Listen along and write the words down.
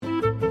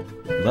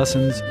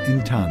Lessons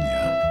in Tanya.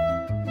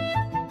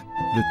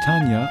 The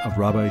Tanya of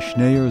Rabbi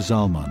Schneur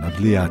Zalman of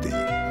Liadi,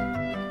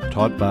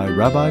 taught by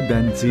Rabbi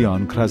Ben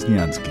Zion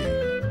Krasniansky.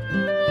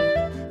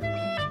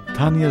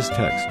 Tanya's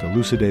text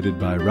elucidated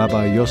by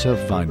Rabbi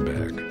Yosef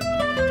Weinberg.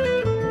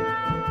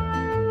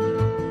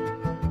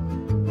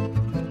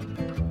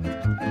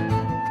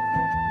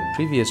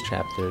 Previous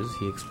chapters,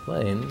 he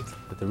explained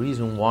that the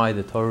reason why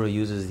the Torah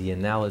uses the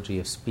analogy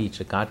of speech,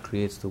 that God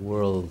creates the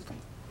world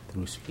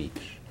through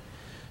speech.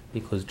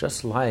 Because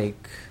just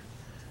like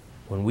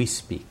when we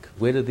speak,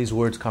 where did these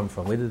words come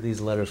from? Where did these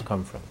letters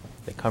come from?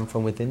 They come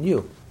from within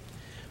you.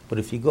 But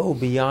if you go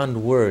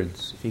beyond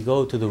words, if you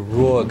go to the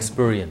raw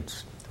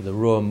experience, to the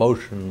raw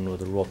emotion or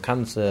the raw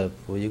concept,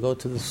 or you go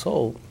to the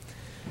soul,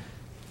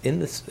 in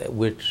this,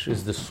 which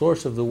is the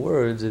source of the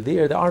words,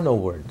 there are no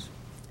words.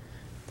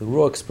 The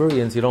raw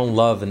experience you don't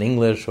love in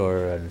English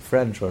or in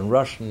French or in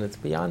Russian, it's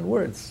beyond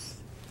words.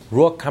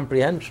 Raw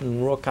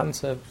comprehension, raw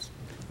concepts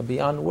are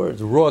beyond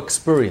words, raw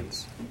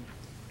experience.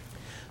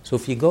 So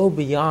if you go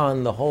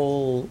beyond the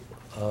whole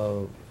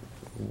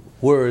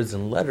words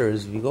and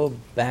letters, if you go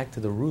back to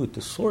the root,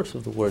 the source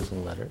of the words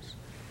and letters,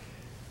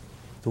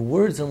 the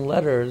words and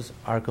letters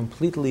are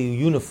completely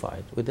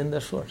unified within their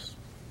source.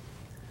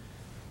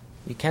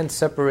 You can't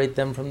separate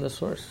them from the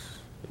source.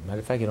 As a matter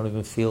of fact, you don't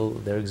even feel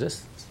their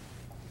existence.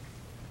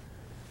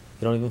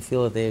 You don't even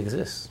feel that they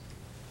exist.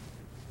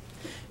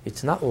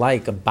 It's not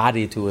like a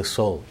body to a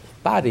soul.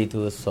 Body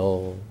to a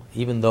soul,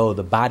 even though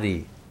the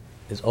body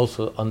is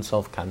also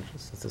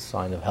unself-conscious. It's a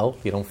sign of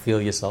health. You don't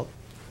feel yourself.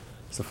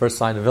 It's the first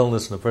sign of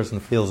illness when a person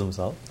feels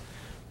himself.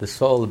 The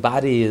soul, the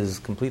body is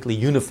completely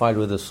unified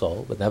with the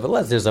soul, but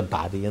nevertheless there's a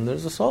body and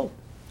there's a soul.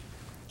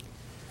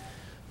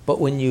 But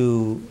when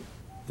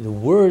the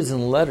words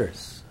and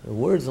letters,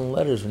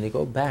 when you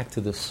go back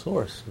to the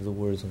source of the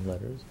words and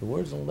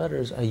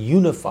letters are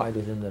unified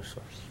within their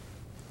source.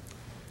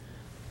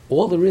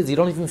 All there is, you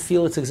don't even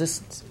feel its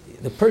existence.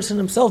 The person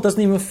himself doesn't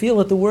even feel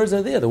that the words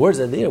are there. The words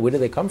are there. Where do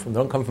they come from? They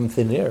don't come from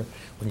thin air.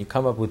 When you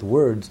come up with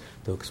words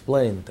to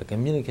explain, to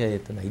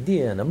communicate an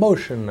idea, an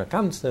emotion, a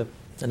concept,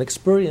 an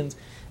experience,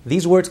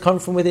 these words come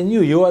from within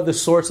you. You are the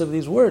source of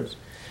these words.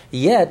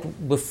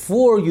 Yet,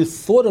 before you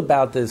thought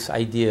about this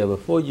idea,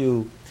 before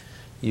you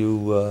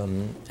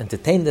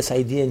entertained this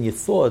idea in your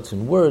thoughts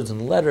and words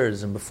and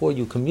letters, and before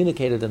you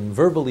communicated and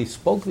verbally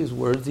spoke these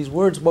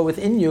words were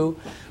within you,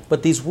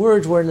 but these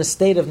words were in a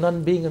state of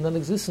non-being and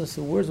non-existence.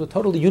 The words were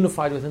totally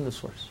unified within the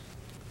source.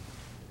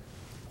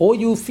 All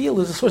you feel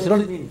is the source. What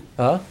does it mean?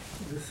 The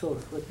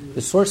source.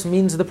 The source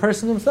means the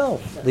person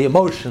himself, the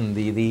emotion,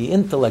 the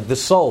intellect, the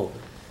soul.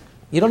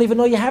 You don't even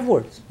know you have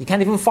words. You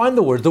can't even find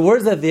the words. The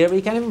words are there, but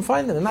you can't even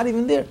find them. They're not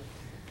even there.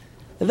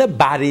 The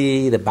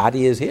body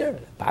is here.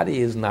 The body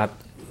is not.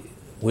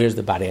 Where's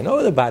the body? I know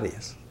where the body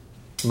is.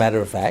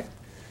 Matter of fact,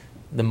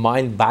 the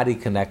mind-body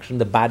connection,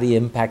 the body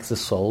impacts the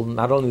soul.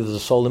 Not only does the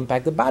soul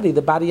impact the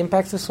body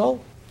impacts the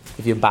soul.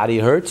 If your body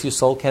hurts, your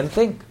soul can't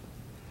think.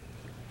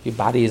 If your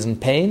body is in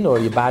pain or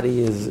your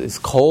body is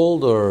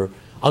cold or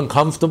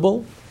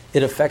uncomfortable,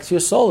 it affects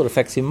your soul, it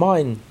affects your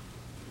mind.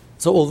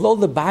 So although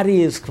the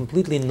body is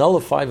completely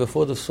nullified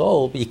before the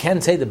soul, but you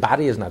can't say the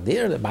body is not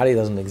there, the body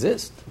doesn't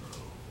exist.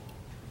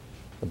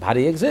 The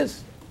body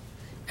exists.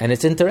 And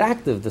it's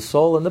interactive. The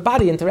soul and the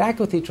body interact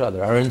with each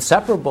other, are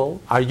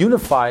inseparable, are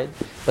unified,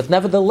 but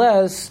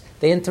nevertheless,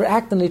 they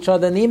interact on each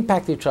other and they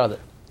impact each other.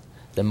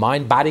 The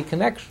mind-body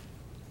connection.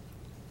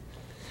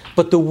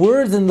 But the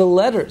words and the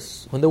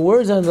letters, when the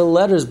words are in the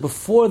letters,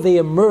 before they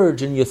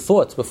emerge in your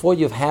thoughts, before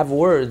you have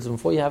words,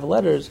 before you have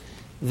letters,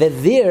 they're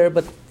there,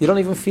 but you don't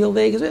even feel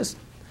they exist.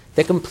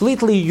 They're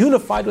completely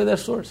unified with their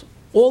source.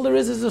 All there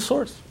is the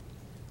source.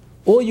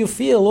 All you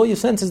feel, all you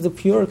sense is the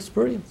pure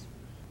experience,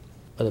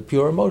 or the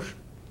pure emotion,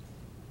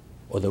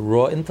 or the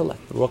raw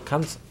intellect, the raw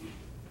concept.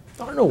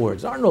 There are no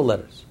words, there are no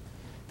letters.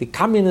 The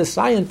communist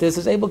scientist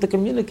is able to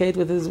communicate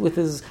with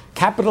his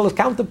capitalist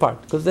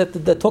counterpart because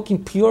they're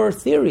talking pure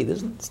theory.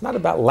 It's not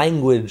about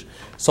language,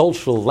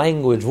 social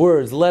language,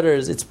 words,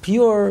 letters. It's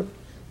pure,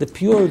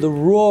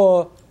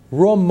 the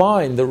raw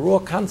mind, the raw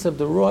concept,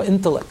 the raw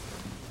intellect.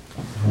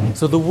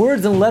 So the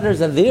words and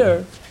letters are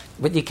there,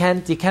 but you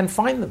can't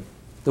find them.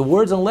 The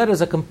words and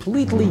letters are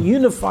completely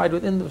unified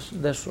within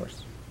their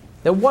source.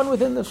 They're one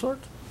within their source.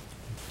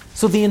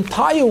 So the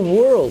entire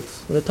world,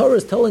 when the Torah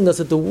is telling us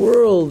that the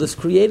world is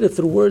created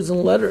through words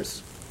and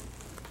letters,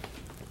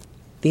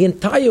 the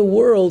entire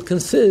world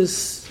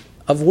consists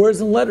of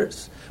words and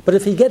letters. But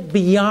if you get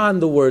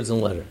beyond the words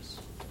and letters,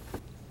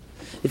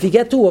 if you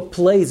get to a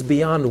place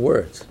beyond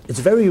words, it's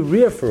very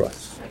rare for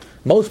us.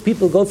 Most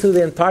people go through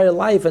their entire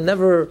life and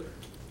never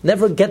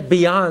get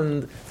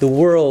beyond the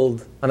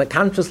world on a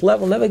conscious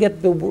level, never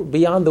get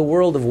beyond the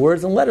world of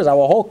words and letters.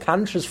 Our whole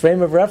conscious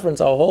frame of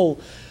reference, our whole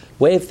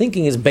way of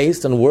thinking is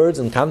based on words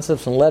and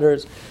concepts and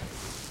letters.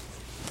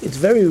 It's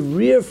very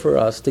rare for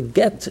us to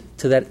get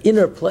to that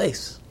inner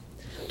place,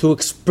 to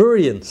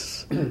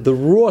experience the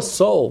raw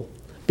soul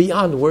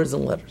beyond words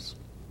and letters.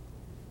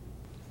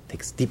 It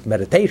takes deep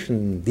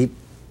meditation,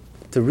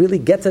 to really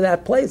get to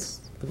that place.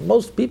 But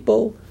most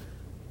people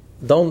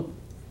don't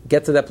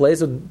get to that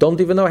place or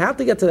don't even know how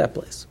to get to that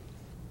place.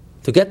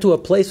 To get to a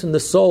place in the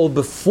soul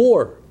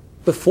before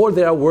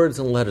there are words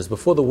and letters,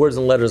 before the words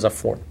and letters are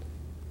formed.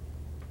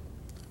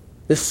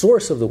 The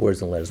source of the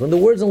words and letters. When the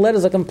words and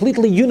letters are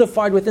completely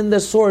unified within their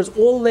source,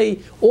 all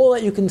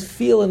that you can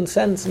feel and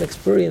sense and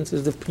experience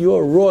is the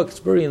pure, raw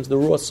experience, the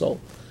raw soul,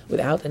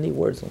 without any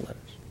words and letters.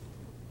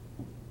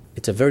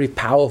 It's a very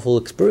powerful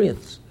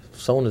experience.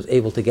 If someone is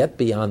able to get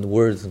beyond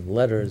words and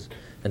letters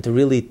and to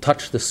really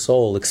touch the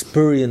soul,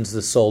 experience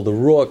the soul, the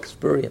raw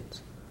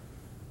experience.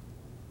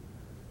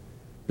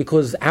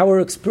 Because our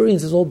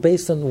experience is all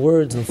based on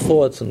words and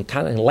thoughts and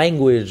kind of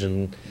language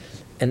and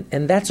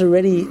that's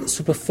already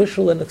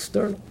superficial and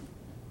external.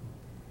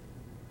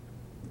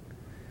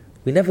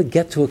 We never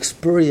get to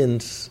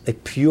experience a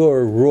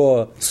pure,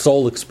 raw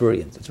soul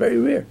experience. It's very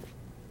rare.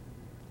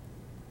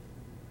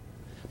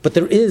 But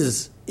there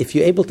is, if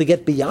you're able to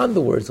get beyond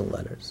the words and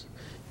letters,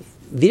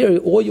 there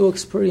all your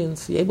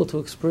experience, you're able to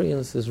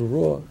experience this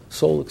raw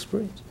soul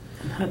experience.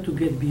 And how to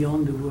get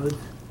beyond the words?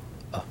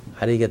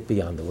 How do you get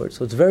beyond the words?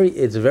 So it's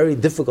very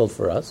difficult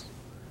for us.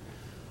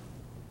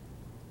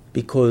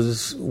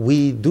 Because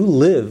we do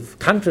live,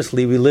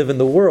 consciously we live in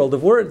the world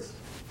of words.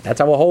 That's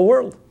our whole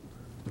world.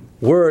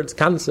 Words,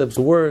 concepts,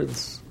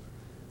 words.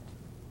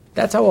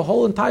 That's our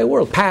whole entire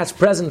world. Past,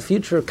 present,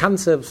 future,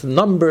 concepts,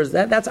 numbers,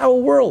 that's our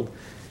world.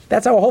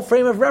 That's our whole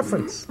frame of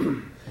reference.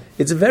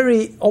 It's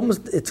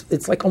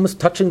it's like almost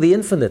touching the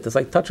infinite. It's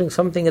like touching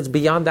something that's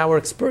beyond our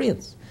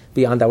experience,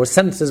 beyond our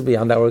senses,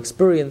 beyond our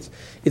experience.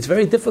 It's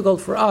very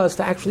difficult for us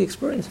to actually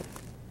experience it.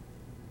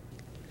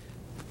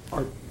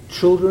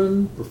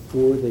 Children,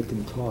 before they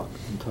can talk,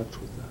 in touch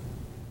with that.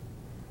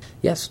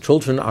 Yes,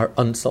 children are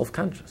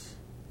unself-conscious.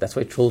 That's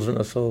why children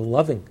are so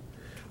loving,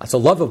 are so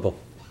lovable.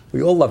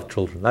 We all love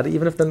children, not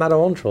even if they're not our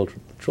own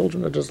children.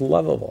 Children are just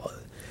lovable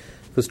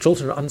because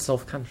children are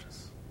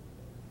unself-conscious.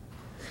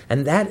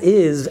 And that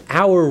is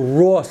our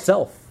raw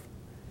self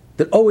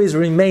that always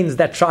remains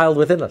that child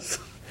within us.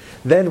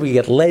 Then we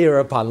get layer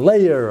upon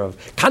layer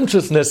of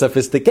consciousness,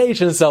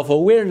 sophistication,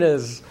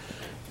 self-awareness.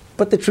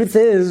 But the truth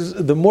is,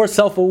 the more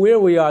self-aware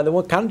we are, the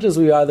more conscious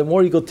we are, the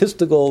more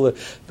egotistical,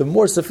 the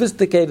more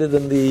sophisticated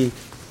and the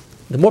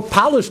more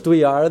polished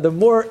we are, the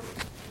more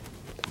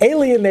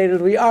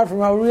alienated we are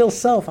from our real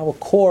self, our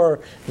core,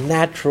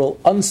 natural,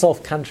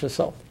 unself-conscious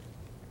self.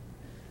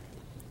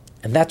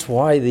 And that's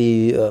why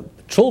the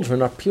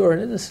children are pure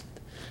and innocent.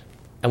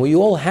 And we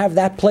all have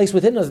that place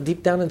within us,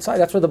 deep down inside.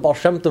 That's why the Baal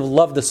Shem Tov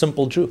loved the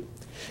simple Jew.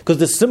 Because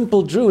the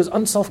simple Jew is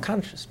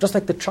unself-conscious, just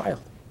like the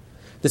child.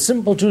 The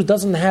simple Jew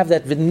doesn't have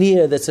that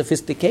veneer, that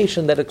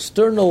sophistication, that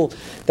external,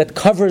 that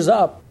covers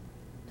up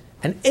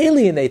and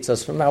alienates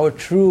us from our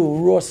true,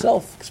 raw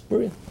self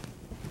experience.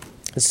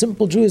 The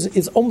simple Jew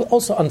is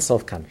also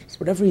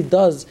unself-conscious. Whatever he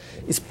does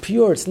is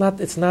pure. It's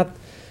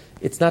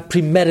not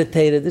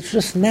premeditated. It's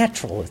just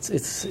natural.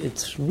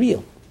 It's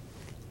real.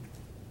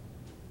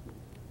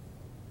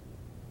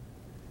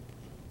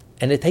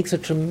 And it takes a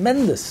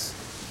tremendous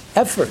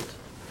effort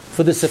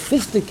for the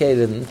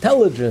sophisticated,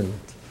 intelligent,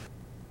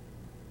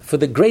 for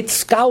the great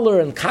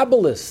scholar and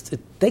Kabbalist. It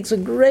takes a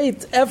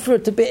great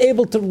effort to be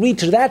able to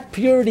reach that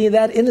purity,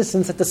 that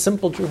innocence that the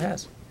simple Jew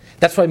has.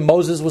 That's why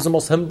Moses was the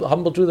most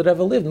humble Jew that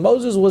ever lived.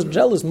 Moses was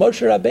jealous.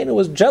 Moshe Rabbeinu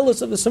was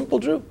jealous of the simple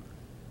Jew.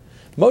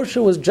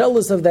 Moshe was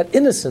jealous of that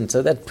innocence,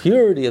 of that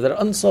purity, of that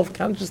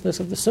unself-consciousness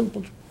of the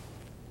simple Jew.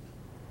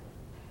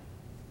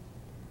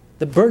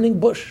 The burning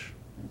bush,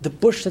 the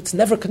bush that's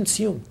never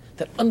consumed,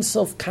 that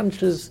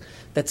unself-conscious,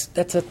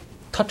 that's a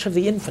touch of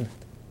the infinite,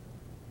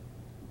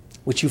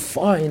 which you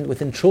find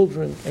within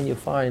children and you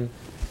find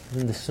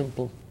within the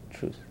simple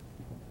truth,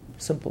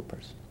 simple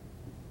person.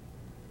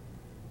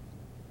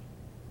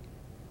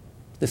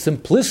 The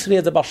simplicity,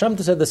 as the Baal Shem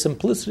Tov said, the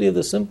simplicity of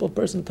the simple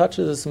person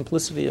touches the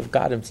simplicity of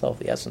God himself,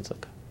 the essence of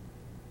God.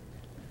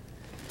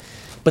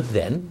 But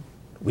then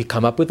we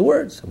come up with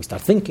words, and we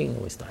start thinking,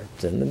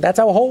 and that's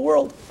our whole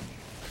world.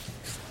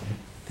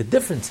 The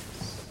difference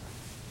is,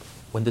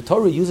 when the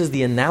Torah uses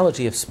the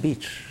analogy of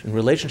speech in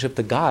relationship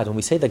to God, when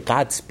we say that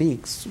God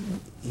speaks,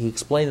 he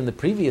explained in the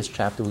previous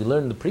chapter, we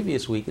learned in the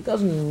previous week, it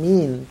doesn't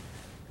mean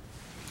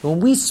when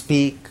we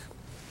speak,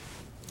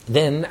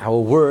 then our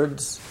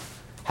words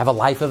have a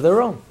life of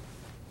their own.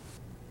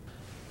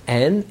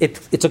 And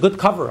it's a good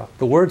cover-up.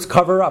 The words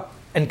cover up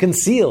and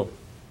conceal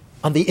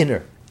on the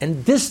inner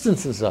and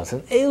distances us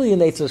and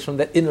alienates us from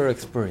that inner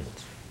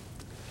experience.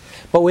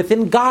 But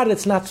within God,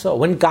 it's not so.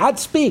 When God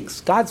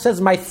speaks, God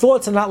says, my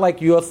thoughts are not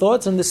like your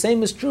thoughts, and the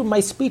same is true. My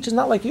speech is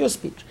not like your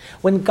speech.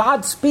 When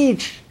God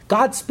speaks,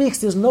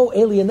 there's no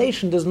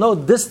alienation, there's no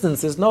distance,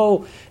 there's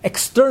no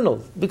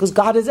external, because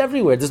God is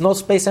everywhere. There's no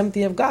space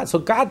empty of God. So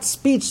God's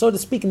speech, so to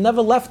speak,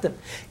 never left him.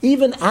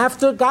 Even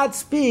after God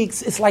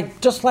speaks, it's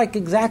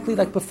exactly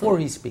like before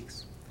he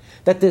speaks.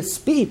 That the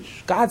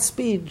speech, God's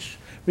speech,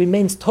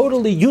 remains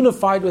totally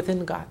unified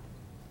within God.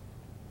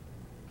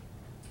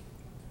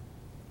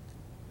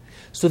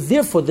 So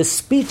therefore, the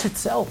speech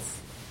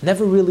itself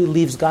never really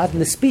leaves God, and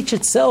the speech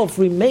itself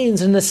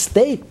remains in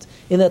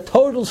a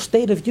total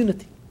state of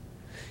unity,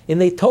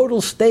 in a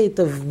total state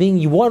of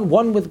being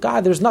one with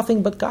God. There's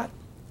nothing but God.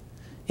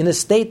 In a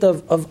state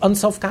of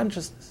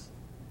unself-consciousness.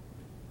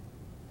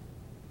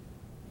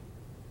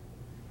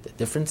 The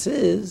difference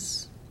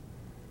is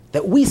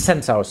that we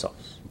sense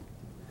ourselves.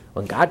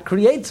 When God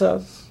creates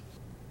us,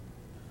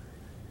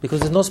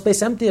 because there's no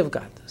space empty of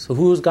God. So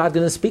who is God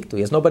going to speak to?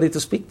 He has nobody to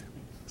speak to.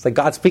 It's like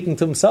God speaking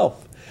to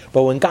himself.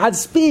 But when God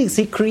speaks,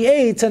 he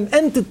creates an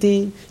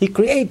entity. He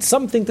creates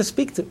something to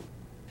speak to.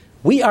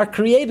 We are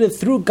created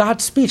through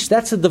God's speech.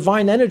 That's the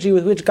divine energy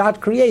with which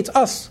God creates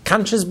us,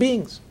 conscious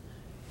beings,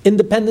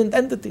 independent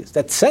entities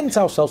that sense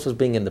ourselves as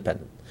being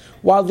independent.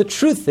 While the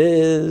truth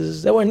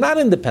is that we're not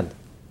independent.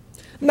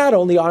 Not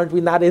only aren't we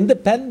not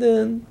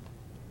independent,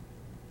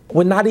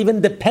 we're not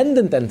even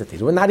dependent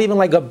entities. We're not even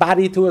like a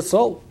body to a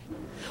soul.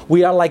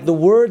 We are like the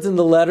words and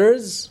the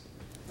letters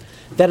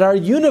that are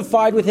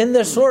unified within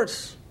their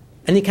source.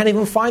 And you can't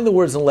even find the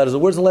words and letters. The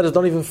words and letters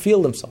don't even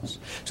feel themselves.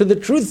 So the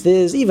truth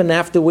is, even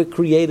after we're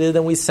created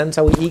and we sense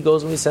our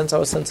egos and we sense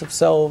our sense of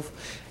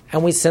self,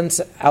 and we sense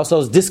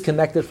ourselves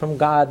disconnected from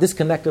God,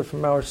 disconnected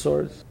from our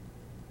source.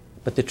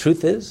 But the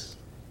truth is,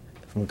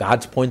 from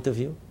God's point of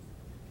view,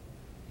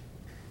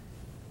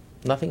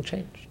 nothing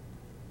changed.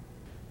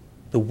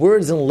 The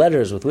words and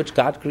letters with which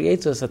God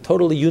creates us are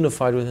totally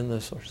unified within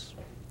the source.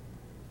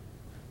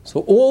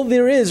 So all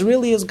there is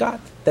really is God.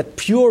 That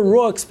pure,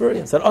 raw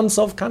experience, that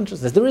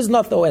unself-consciousness. There is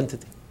no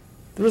entity.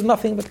 There is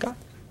nothing but God.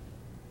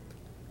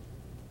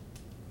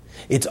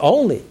 It's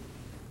only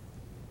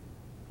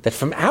that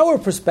from our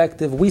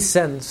perspective, we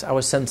sense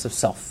our sense of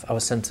self,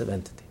 our sense of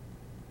entity.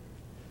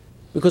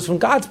 Because from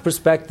God's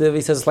perspective,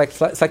 he says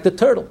it's like the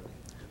turtle.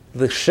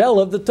 The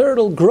shell of the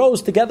turtle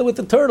grows together with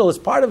the turtle. It's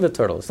part of the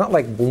turtle. It's not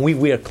like when we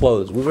wear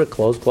clothes. We wear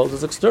clothes. Clothes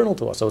is external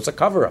to us, so it's a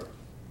cover-up.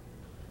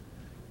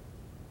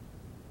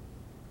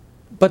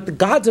 But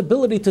God's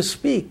ability to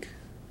speak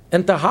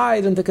and to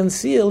hide and to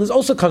conceal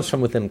also comes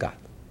from within God.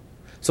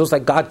 So it's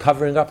like God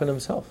covering up in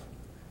himself.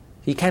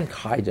 You can't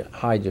hide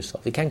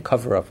yourself. You can't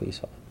cover up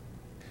yourself.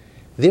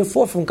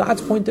 Therefore, from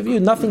God's point of view,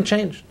 nothing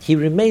changed. He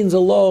remains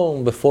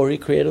alone before he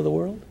created the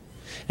world.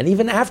 And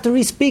even after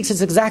he speaks,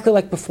 it's exactly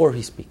like before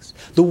he speaks.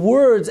 The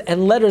words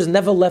and letters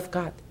never left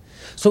God.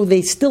 So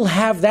they still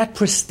have that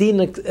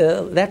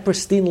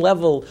pristine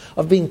level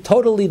of being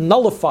totally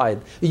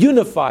nullified,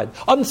 unified,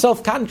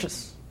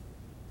 unself-conscious.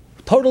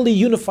 Totally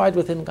unified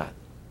within God.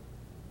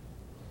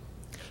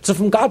 So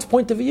from God's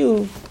point of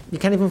view, you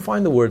can't even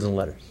find the words and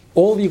letters.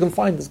 All you can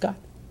find is God.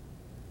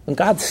 When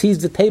God sees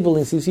the table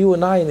and he sees you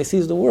and I and he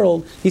sees the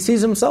world, he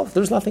sees himself.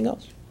 There's nothing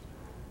else.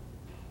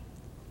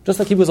 Just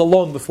like he was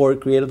alone before he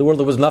created the world,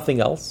 there was nothing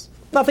else.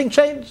 Nothing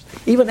changed.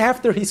 Even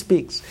after he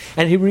speaks.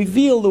 And he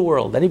revealed the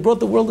world. And he brought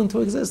the world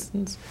into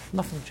existence.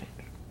 Nothing changed.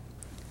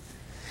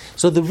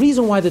 So the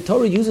reason why the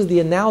Torah uses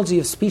the analogy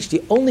of speech,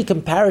 the only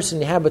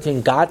comparison you have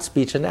between God's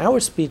speech and our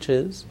speech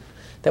is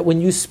that when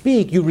you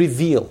speak, you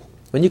reveal.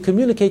 When you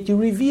communicate, you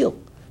reveal.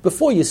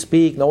 Before you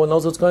speak, no one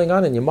knows what's going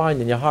on in your mind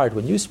and your heart.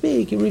 When you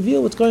speak, you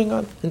reveal what's going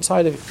on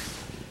inside of you.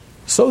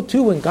 So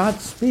too, when God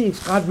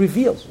speaks, God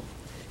reveals.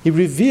 He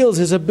reveals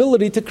his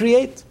ability to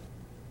create.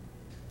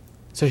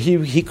 So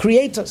he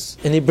creates us,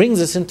 and he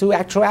brings us into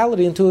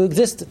actuality, into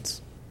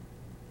existence.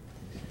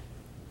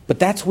 But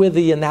that's where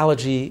the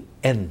analogy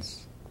ends.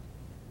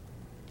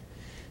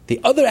 The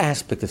other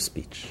aspect of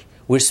speech,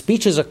 where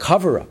speech is a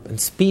cover-up, and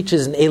speech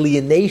is an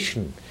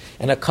alienation,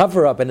 and a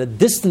cover-up, and a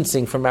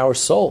distancing from our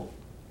soul.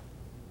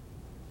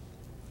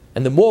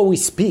 And the more we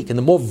speak, and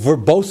the more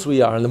verbose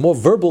we are, and the more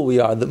verbal we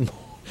are,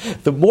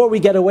 the more we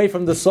get away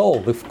from the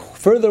soul. The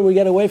further we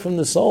get away from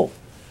the soul.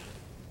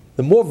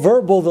 The more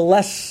verbal, the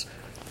less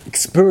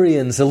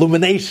experience,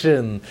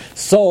 illumination,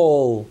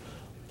 soul.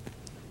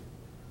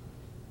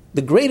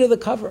 The greater the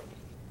cover.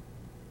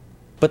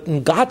 But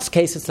in God's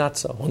case, it's not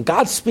so. When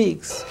God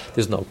speaks,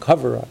 there's no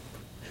cover-up.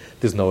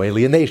 There's no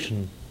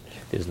alienation.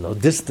 There's no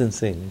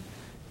distancing.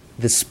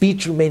 The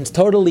speech remains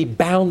totally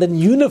bound and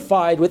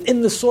unified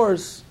within the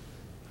source.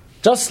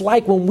 Just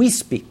like when we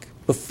speak.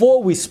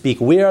 Before we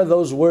speak, where are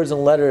those words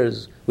and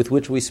letters with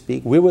which we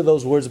speak? Where were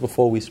those words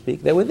before we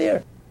speak? They were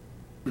there.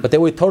 But they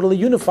were totally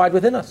unified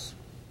within us.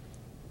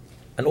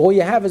 And all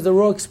you have is the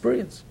raw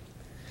experience.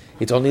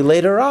 It's only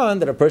later on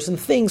that a person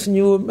thinks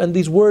and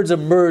these words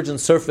emerge and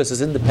surface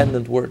as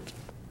independent words.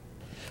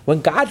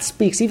 When God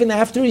speaks, even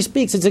after he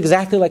speaks, it's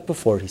exactly like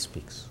before he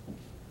speaks.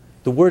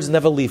 The words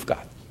never leave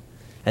God.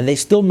 And they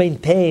still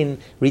retain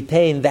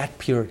that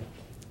purity.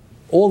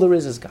 All there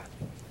is God.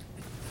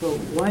 So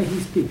why he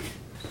speaks?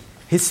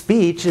 His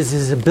speech is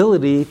his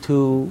ability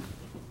to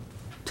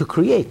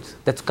create.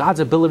 That's God's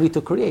ability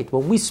to create.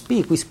 When we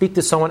speak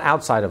to someone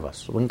outside of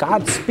us. When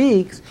God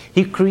speaks,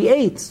 he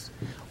creates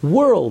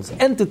worlds,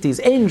 entities,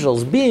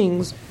 angels,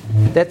 beings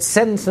that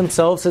sense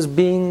themselves as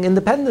being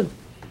independent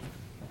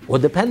or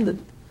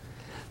dependent.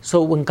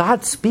 So when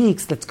God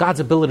speaks, that's God's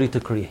ability to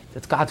create.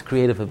 That's God's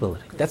creative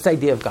ability. That's the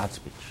idea of God's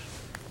speech.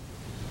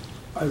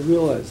 I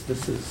realize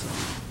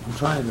I'm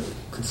trying to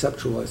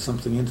conceptualize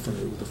something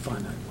infinite with a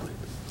finite mind.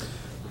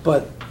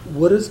 But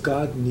what does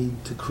God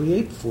need to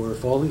create for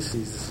if all he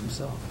sees is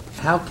himself?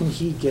 how can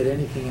he get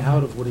anything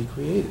out of what he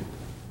created?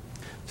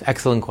 It's an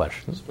excellent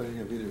question.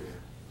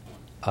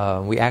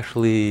 We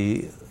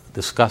actually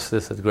discussed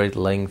this at great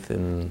length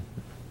in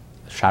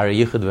Shari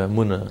Yichud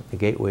Ve'emunah, the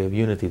Gateway of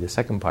Unity, the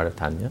second part of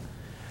Tanya,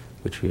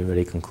 which we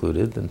already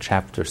concluded in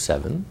chapter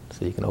 7.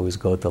 So you can always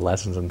go to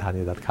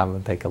lessonsintanya.com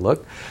and take a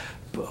look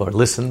or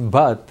listen.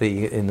 But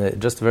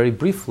just very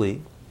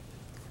briefly,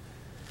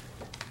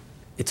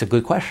 it's a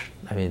good question.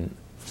 I mean,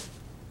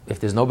 if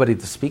there's nobody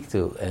to speak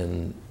to,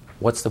 and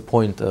what's the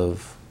point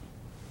of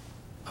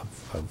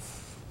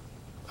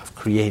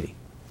creating?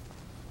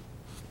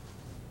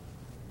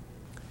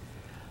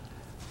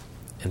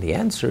 And the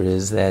answer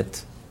is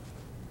that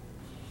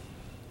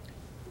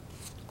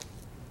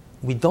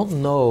we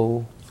don't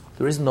know,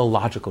 there is no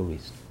logical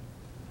reason.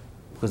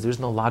 Because there is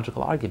no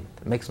logical argument.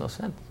 It makes no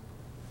sense.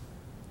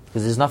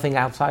 Because there's nothing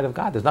outside of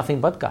God. There's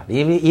nothing but God.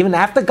 Even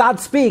after God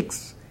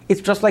speaks,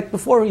 it's just like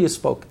before he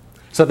spoke.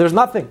 So there's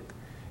nothing.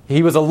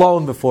 He was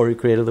alone before he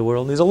created the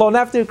world, and he's alone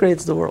after he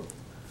creates the world.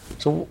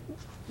 So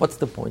what's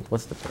the point?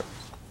 What's the purpose?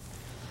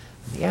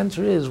 The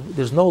answer is,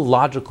 there's no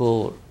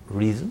logical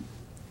reason,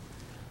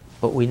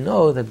 but we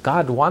know that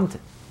God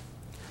wanted,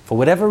 for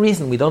whatever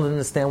reason, we don't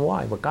understand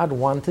why, but God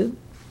wanted,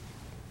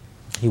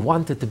 he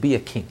wanted to be a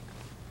king.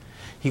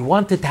 He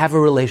wanted to have a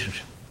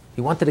relationship.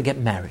 He wanted to get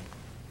married.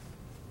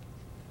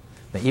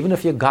 Now, even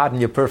if you're God and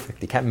you're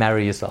perfect, you can't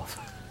marry yourself.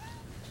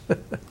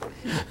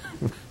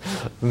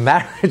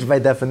 Marriage, by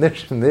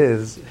definition,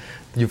 is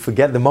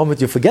the moment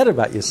you forget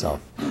about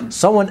yourself.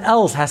 Someone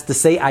else has to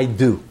say, I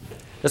do.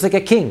 Just like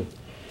a king.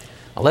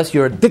 Unless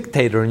you're a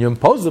dictator and you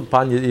impose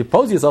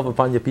yourself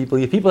upon your people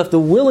have to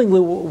willingly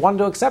want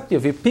to accept you.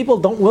 If your people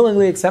don't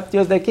willingly accept you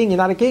as their king, you're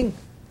not a king.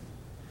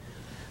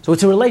 So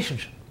it's a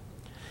relationship.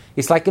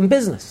 It's like in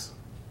business.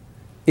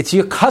 It's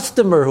your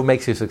customer who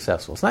makes you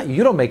successful. It's not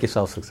you don't make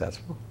yourself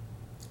successful.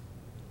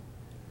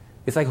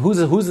 It's like who's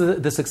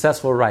the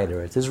successful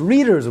writer? It's his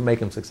readers who make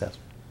him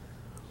successful.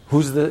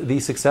 Who's the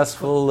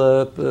successful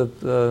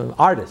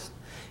artist?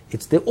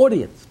 It's the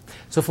audience.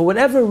 So for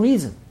whatever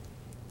reason,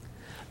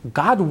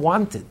 God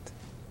wanted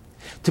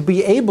to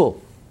be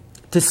able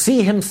to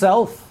see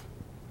himself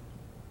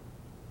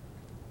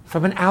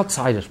from an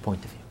outsider's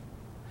point of view.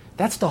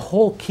 That's the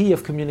whole key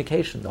of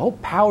communication. The whole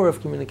power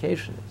of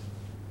communication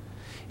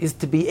is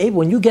to be able,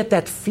 when you get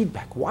that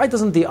feedback, why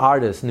doesn't the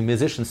artist and the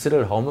musician sit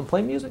at home and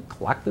play music?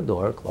 Lock the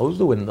door, close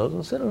the windows,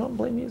 and sit at home and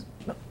play music?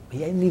 No,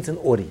 he needs an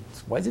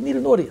audience. Why does he need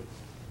an audience?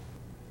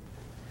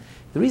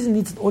 The reason he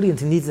needs an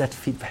audience, he needs that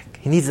feedback.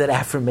 He needs that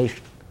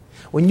affirmation.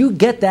 When you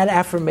get that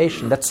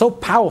affirmation, that's so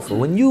powerful.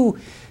 When you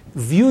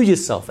view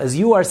yourself as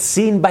you are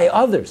seen by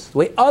others, the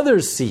way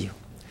others see you,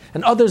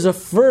 and others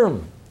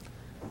affirm,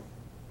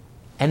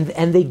 and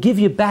they give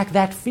you back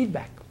that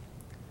feedback,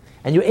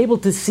 and you're able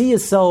to see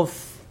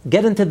yourself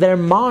get into their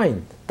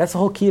mind. That's the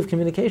whole key of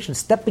communication,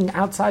 stepping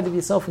outside of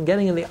yourself and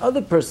getting in the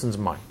other person's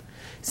mind,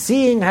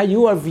 seeing how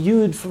you are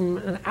viewed from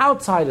an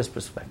outsider's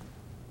perspective.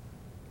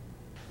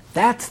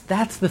 That's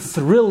the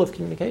thrill of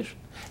communication.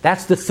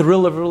 That's the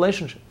thrill of a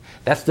relationship.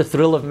 That's the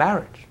thrill of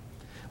marriage.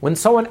 When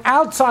someone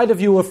outside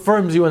of you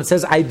affirms you and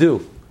says, I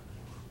do,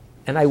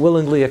 and I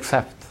willingly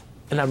accept,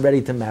 and I'm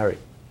ready to marry.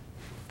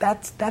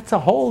 That's a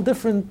whole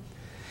different...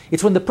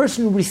 It's when the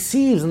person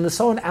receives, and there's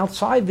someone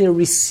outside there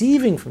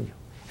receiving from you,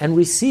 and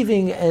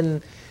receiving,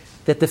 and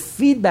that the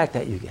feedback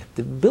that you get,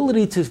 the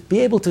ability to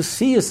be able to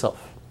see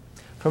yourself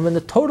from a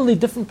totally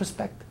different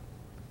perspective.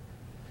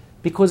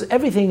 Because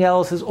everything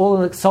else is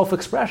all in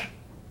self-expression.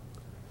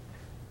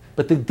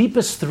 But the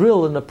deepest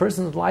thrill in a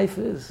person's life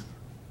is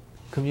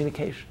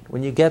communication.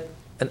 When you get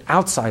an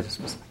outsider's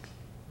perspective.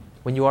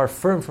 When you are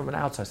affirmed from an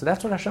outside. So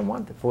that's what Hashem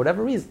wanted, for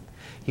whatever reason.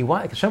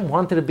 Hashem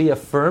wanted to be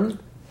affirmed,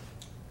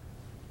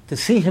 to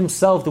see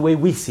himself the way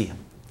we see him.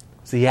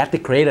 So he had to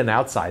create an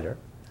outsider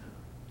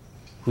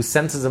who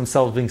senses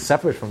himself being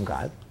separate from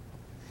God.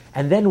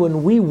 And then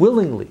when we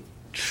willingly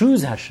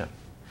choose Hashem,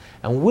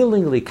 and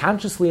willingly,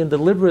 consciously and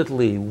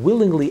deliberately,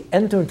 willingly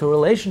enter into a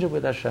relationship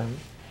with Hashem,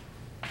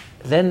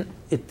 then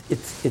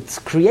it's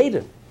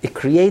creative.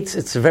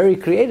 It's very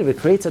creative. It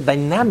creates a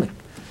dynamic.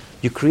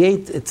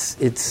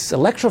 It's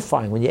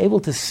electrifying when you're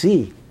able to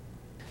see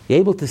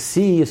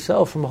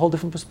yourself from a whole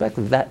different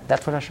perspective.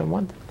 That's what Hashem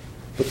wanted.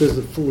 But there's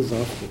a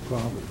philosophical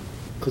problem.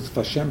 Because if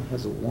Hashem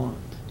has a want,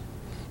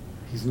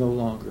 he's no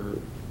longer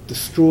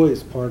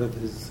destroys part of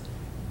his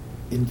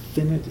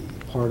infinity,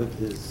 part of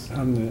his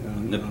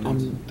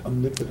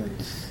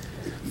omnipotence.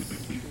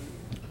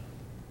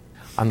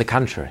 On the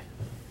contrary,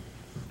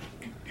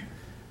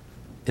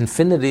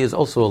 infinity is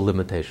also a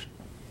limitation.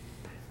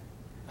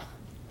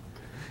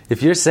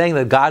 If you're saying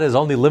that God is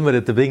only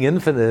limited to being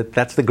infinite,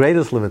 that's the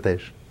greatest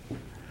limitation.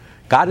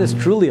 God is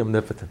truly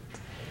omnipotent.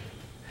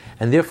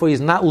 And therefore he's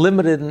not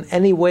limited in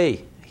any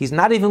way. He's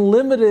not even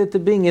limited to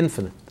being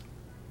infinite.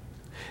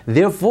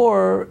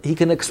 Therefore, he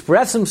can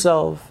express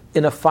himself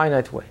in a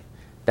finite way.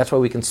 That's why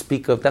we can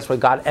speak of, that's why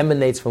God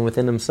emanates from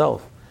within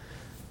himself.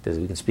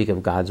 We can speak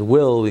of God's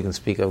will, we can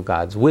speak of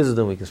God's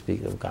wisdom, we can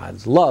speak of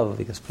God's love,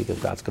 we can speak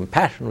of God's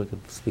compassion, we can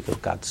speak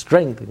of God's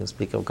strength, we can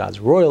speak of God's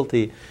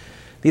royalty.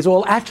 These are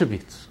all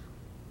attributes.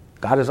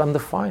 God is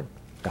undefined.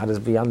 God is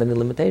beyond any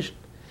limitation.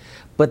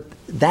 But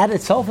that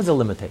itself is a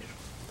limitation.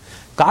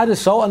 God is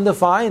so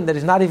undefined that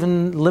He's not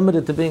even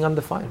limited to being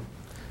undefined.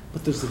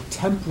 But there's a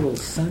temporal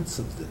sense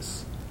of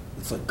this.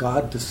 It's like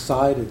God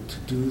decided to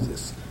do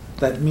this.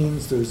 That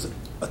means there's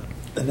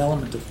an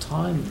element of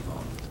time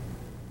involved.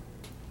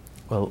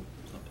 Well,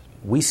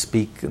 we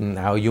speak in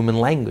our human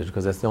language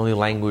because that's the only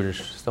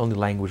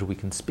language we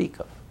can speak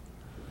of.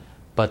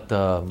 But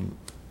the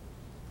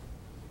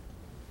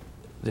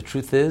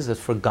truth is that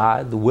for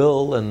God, the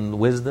will and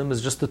wisdom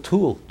is just a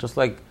tool. Just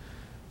like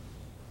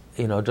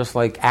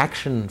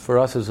action for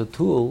us is a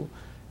tool,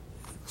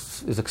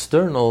 is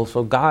external.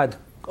 So God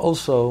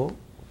also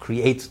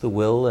creates the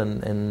will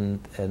and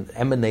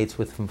emanates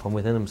from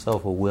within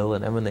Himself a will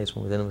and emanates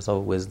from within Himself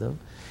a wisdom,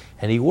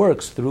 and He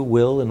works through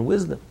will and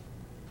wisdom.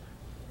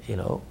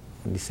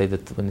 When you say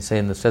it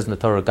says in the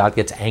Torah, God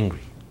gets angry.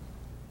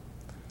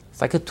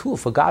 It's like a tool.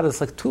 For God,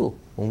 it's like a tool.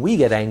 When we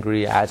get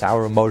angry, as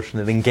our emotion,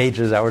 it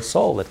engages our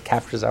soul. It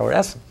captures our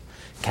essence,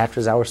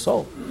 captures our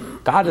soul.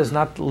 God is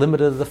not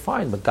limited to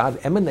define, but God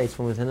emanates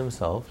from within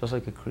Himself, just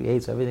like He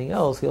creates everything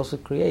else. He also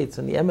creates,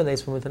 and He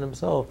emanates from within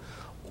Himself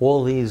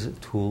all these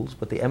tools,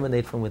 but they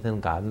emanate from within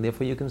God, and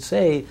therefore you can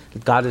say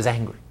that God is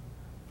angry,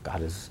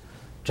 God is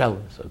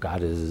jealous, or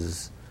God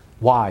is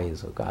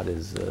wise, or God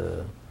is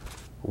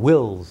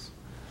wills.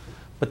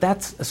 But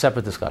that's a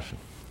separate discussion.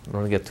 I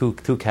don't want to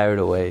get too carried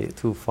away,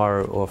 too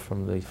far off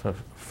from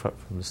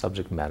the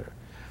subject matter.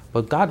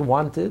 But God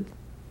wanted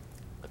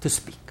to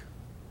speak,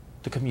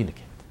 to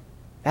communicate.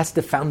 That's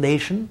the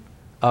foundation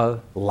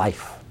of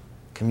life.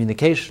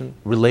 Communication,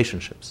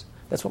 relationships.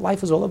 That's what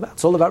life is all about.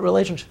 It's all about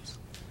relationships.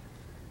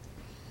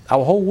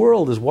 Our whole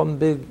world is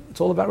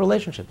it's all about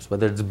relationships.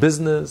 Whether it's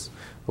business,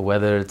 or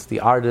whether it's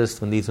the artist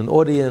who needs an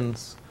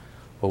audience,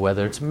 or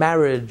whether it's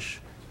marriage,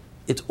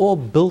 it's all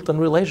built on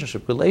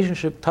relationship.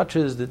 Relationship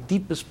touches the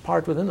deepest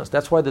part within us.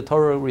 That's why the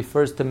Torah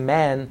refers to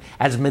man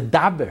as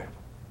medaber,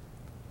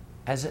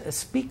 as a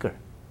speaker.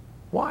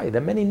 Why?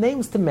 There are many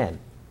names to man.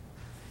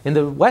 In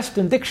the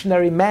Western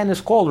dictionary, man is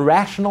called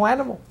rational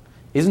animal.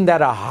 Isn't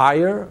that a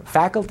higher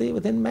faculty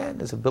within man?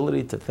 His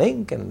ability to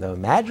think and to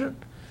imagine?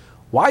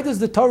 Why does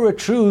the Torah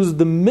choose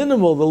the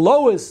minimal, the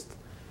lowest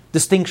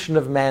distinction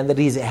of man, that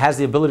he has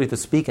the ability to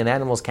speak and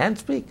animals can't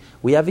speak?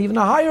 We have even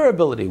a higher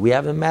ability. We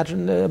have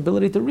the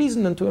ability to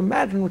reason and to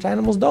imagine, which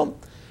animals don't.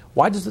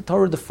 Why does the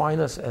Torah define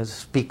us as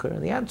speaker?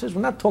 And the answer is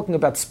we're not talking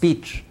about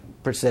speech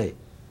per se.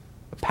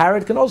 A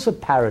parrot can also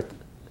parrot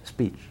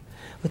speech.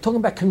 We're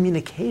talking about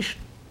communication.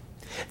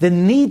 The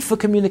need for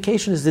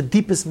communication is the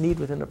deepest need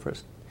within a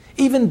person,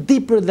 even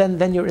deeper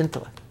than your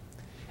intellect.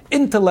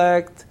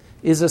 Intellect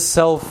is a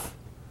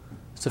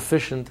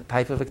self-sufficient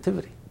type of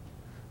activity.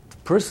 The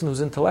person who's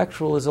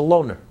intellectual is a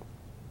loner,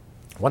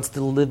 wants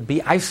to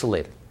be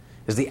isolated,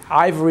 is the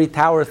ivory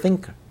tower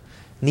thinker,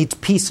 needs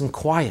peace and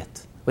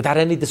quiet without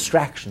any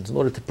distractions in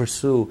order to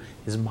pursue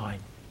his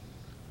mind.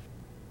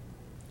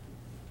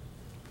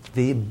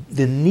 The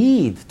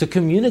need to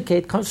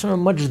communicate comes from a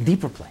much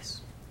deeper place.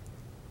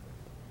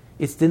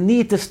 It's the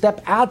need to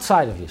step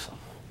outside of yourself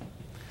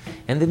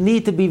and the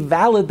need to be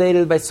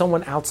validated by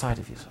someone outside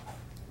of yourself.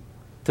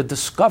 To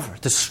discover,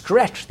 to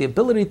stretch, the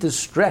ability to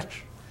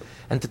stretch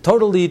and to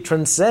totally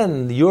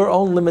transcend your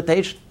own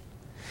limitation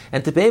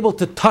and to be able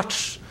to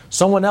touch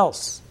someone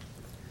else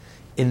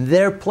in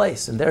their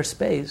place, in their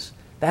space.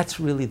 That's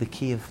really the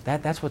key of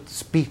that. That's what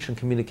speech and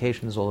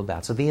communication is all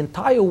about. So the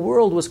entire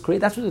world was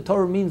created. That's what the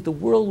Torah means. The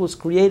world was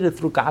created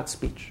through God's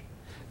speech.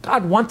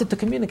 God wanted to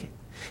communicate.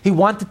 He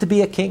wanted to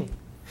be a king.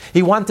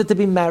 He wanted to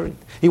be married.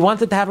 He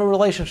wanted to have a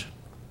relationship.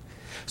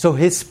 So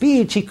his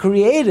speech, he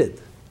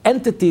created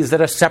entities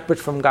that are separate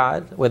from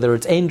God, whether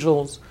it's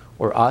angels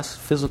or us,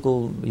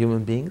 physical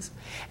human beings.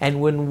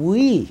 And when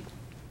we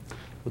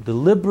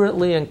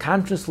deliberately and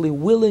consciously,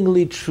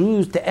 willingly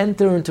choose to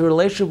enter into a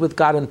relationship with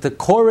God and to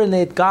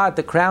coronate God,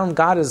 to crown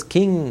God as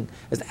king,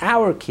 as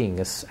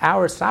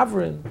our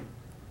sovereign,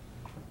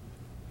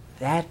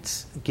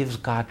 that gives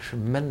God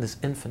tremendous,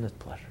 infinite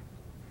pleasure.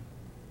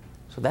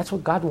 So that's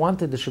what God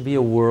wanted. There should be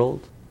a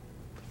world,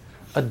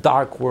 a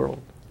dark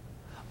world,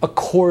 a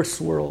coarse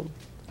world,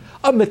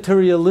 a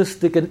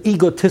materialistic and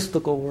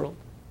egotistical world.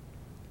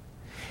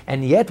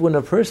 And yet when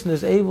a person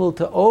is able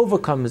to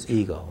overcome his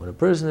ego, when a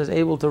person is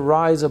able to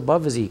rise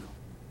above his ego,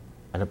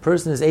 and a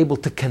person is able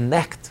to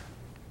connect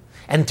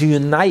and to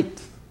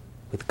unite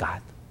with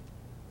God,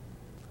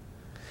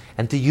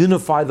 and to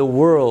unify the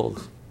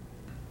world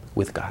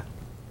with God,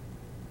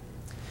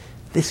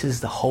 this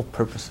is the whole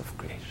purpose of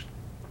creation.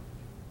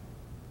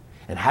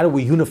 And how do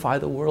we unify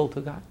the world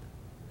to God?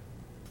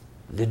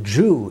 The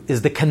Jew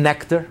is the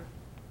connector.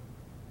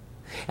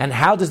 And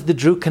how does the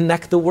Jew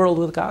connect the world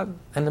with God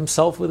and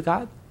himself with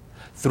God?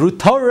 Through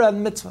Torah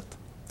and mitzvot.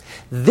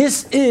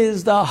 This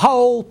is the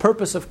whole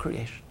purpose of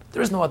creation.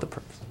 There is no other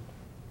purpose.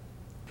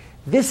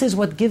 This is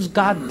what gives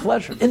God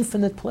pleasure,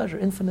 infinite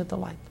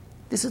delight.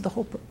 This is the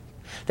whole purpose.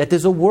 That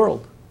there's a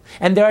world,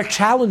 and there are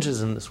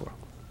challenges in this world,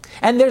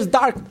 and there's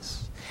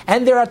darkness,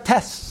 and there are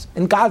tests,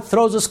 and God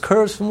throws us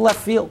curves from left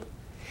field.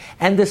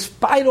 And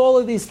despite all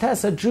of these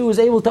tests, a Jew is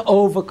able to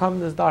overcome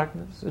this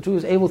darkness. A Jew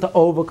is able to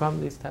overcome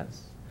these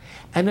tests.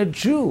 And a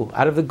Jew,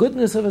 out of the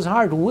goodness of his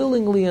heart,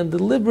 willingly and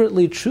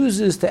deliberately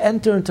chooses to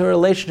enter into a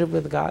relationship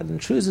with God,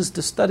 and chooses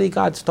to study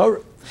God's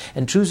Torah,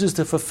 and chooses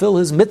to fulfill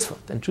his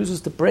mitzvot, and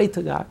chooses to pray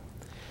to God.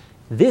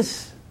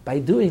 This, by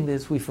doing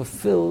this, we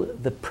fulfill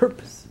the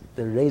purpose,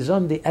 the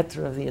raison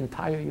d'etre of the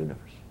entire universe.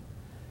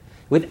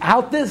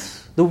 Without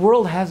this, the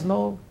world has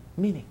no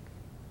meaning.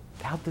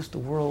 Without this, the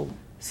world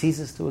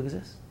ceases to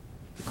exist.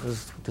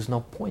 Because there's no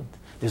point.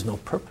 There's no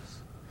purpose.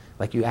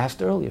 Like you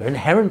asked earlier,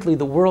 inherently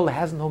the world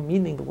has no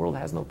meaning, the world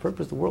has no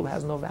purpose, the world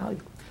has no value.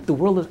 The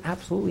world is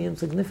absolutely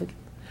insignificant.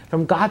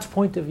 From God's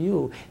point of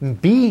view,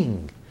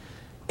 being,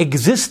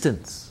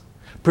 existence,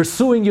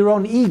 pursuing your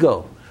own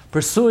ego,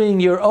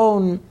 pursuing your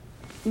own,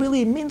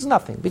 really means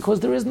nothing, because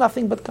there is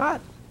nothing but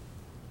God.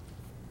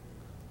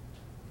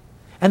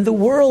 And the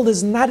world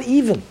is not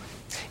even.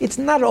 It's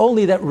not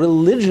only that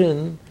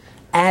religion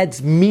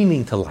adds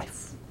meaning to life.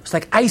 It's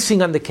like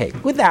icing on the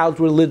cake. Without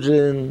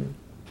religion,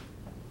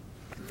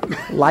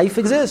 life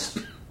exists.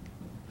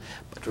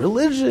 But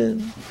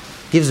religion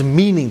gives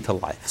meaning to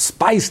life,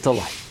 spice to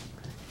life.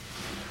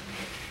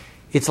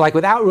 It's like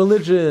without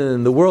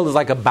religion, the world is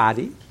like a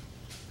body,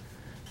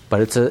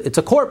 but it's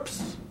a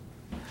corpse.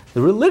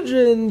 The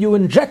religion, you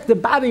inject the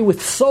body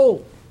with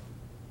soul,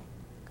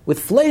 with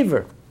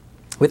flavor,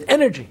 with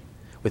energy,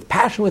 with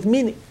passion, with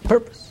meaning,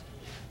 purpose.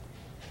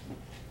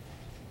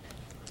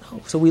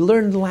 So we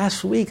learned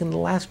last week in the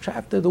last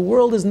chapter, the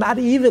world is not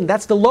even.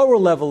 That's the lower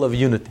level of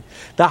unity.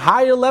 The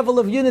higher level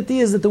of unity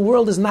is that the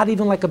world is not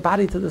even like a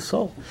body to the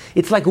soul.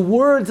 It's like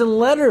words and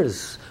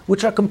letters,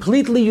 which are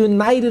completely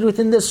united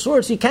within this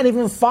source. You can't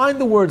even find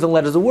the words and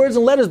letters. The words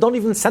and letters don't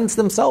even sense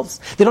themselves.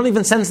 They don't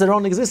even sense their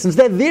own existence.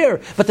 They're there,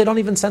 but they don't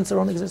even sense their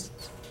own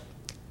existence.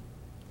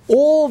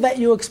 All that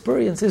you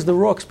experience is the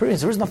raw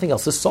experience. There is nothing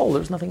else. The soul,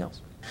 there is nothing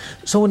else.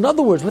 So in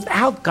other words,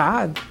 without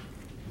God,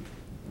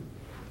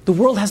 the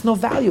world has no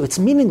value. It's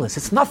meaningless.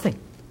 It's nothing.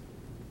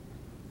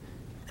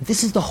 And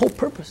this is the whole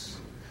purpose,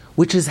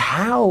 which is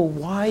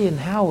why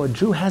a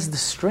Jew has the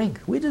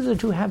strength. Where does a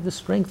Jew have the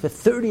strength for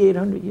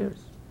 3,800 years?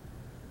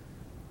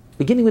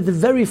 Beginning with the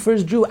very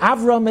first Jew,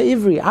 Avram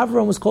Ivri.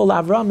 Avram was called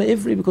Avram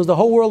Ivri because the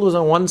whole world was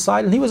on one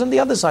side and he was on the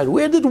other side.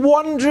 Where did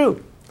one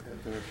Jew?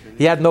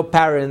 He had no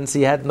parents.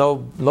 He had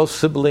no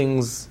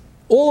siblings.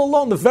 All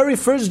alone, the very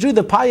first Jew,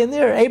 the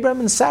pioneer, Abraham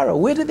and Sarah,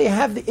 where did they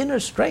have the inner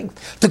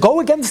strength to go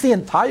against the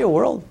entire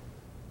world?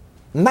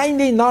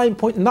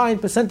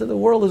 99.9% of the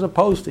world is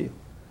opposed to you.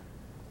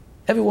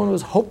 Everyone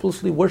was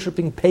hopelessly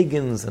worshipping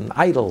pagans and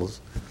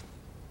idols.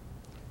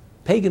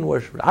 Pagan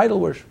worshippers, idol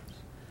worshippers.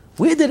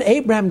 Where did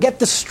Abraham get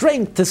the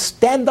strength to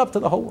stand up to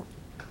the whole world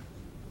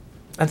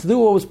and to do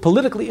what was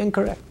politically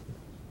incorrect?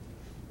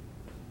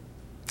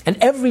 And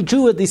every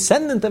Jew, a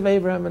descendant of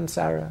Abraham and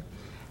Sarah,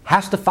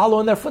 has to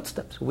follow in their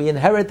footsteps. We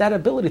inherit that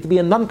ability to be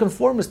a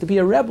nonconformist, to be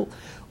a rebel.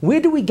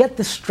 Where do we get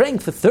the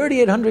strength for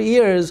 3,800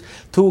 years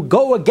to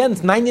go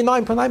against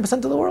 99.9%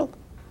 of the world?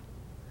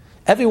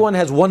 Everyone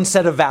has one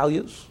set of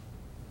values,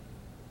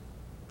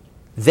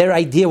 their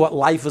idea what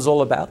life is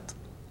all about.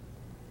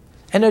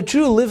 And a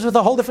Jew lives with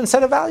a whole different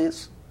set of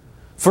values.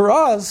 For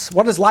us,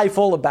 what is life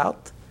all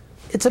about?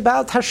 It's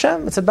about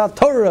Hashem. It's about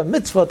Torah,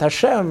 mitzvot,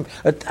 Hashem,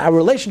 our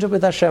relationship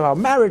with Hashem, our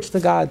marriage to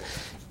God.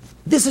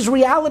 This is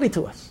reality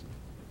to us.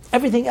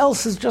 Everything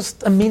else is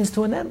just a means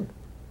to an end.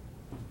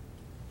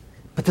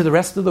 But to the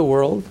rest of the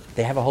world,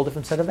 they have a whole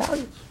different set of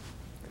values.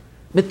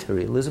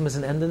 Materialism is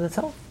an end in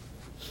itself.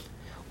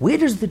 Where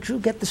does the Jew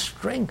get the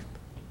strength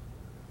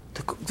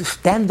to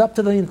stand up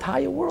to the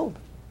entire world?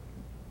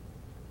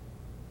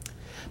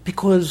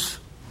 Because,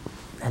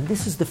 and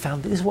this is this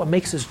is what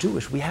makes us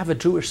Jewish. We have a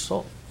Jewish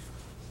soul.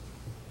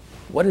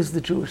 What is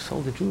the Jewish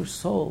soul? The Jewish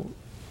soul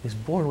is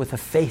born with a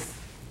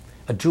faith,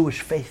 a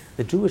Jewish faith.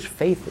 The Jewish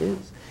faith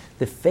is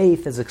the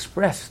faith is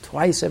expressed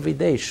twice every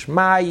day.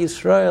 Shema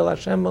Yisrael,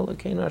 Hashem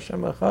Elokeinu,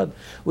 Hashem Echad.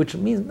 Which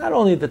means not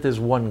only that there's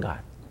one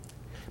God,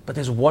 but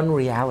there's one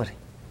reality.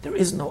 There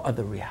is no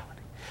other reality.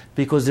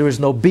 Because there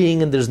is no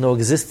being and there's no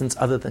existence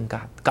other than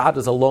God. God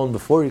is alone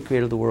before He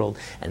created the world.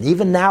 And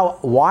even now,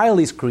 while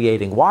He's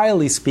creating, while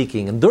He's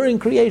speaking, and during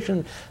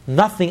creation,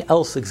 nothing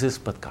else exists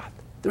but God.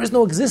 There is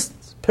no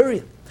existence,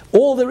 period.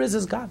 All there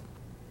is God.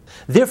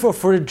 Therefore,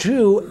 for a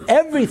Jew,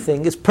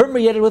 everything is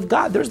permeated with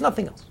God. There is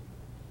nothing else.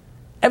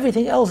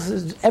 Everything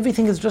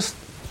is just,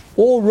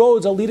 all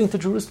roads are leading to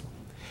Jerusalem.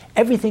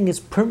 Everything is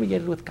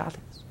permeated with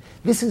godliness.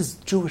 This is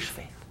Jewish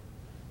faith.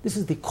 This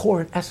is the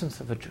core and essence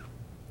of a Jew.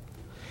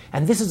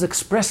 And this is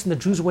expressed in the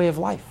Jew's way of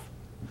life.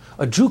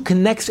 A Jew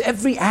connects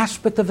every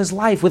aspect of his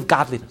life with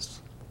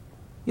godliness.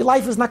 Your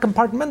life is not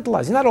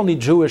compartmentalized. You're not only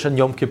Jewish on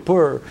Yom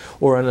Kippur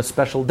or on a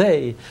special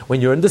day, when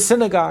you're in the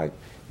synagogue,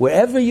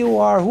 wherever you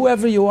are,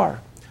 whoever you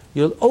are,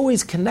 you'll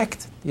always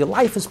connect. Your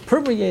life is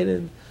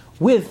permeated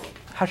with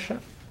Hashem.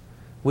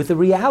 With the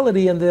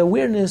reality and the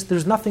awareness,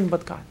 there's nothing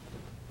but God.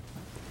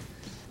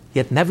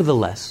 Yet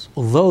nevertheless,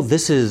 although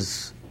this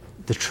is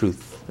the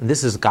truth, and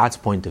this is God's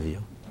point of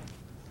view,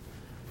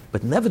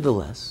 but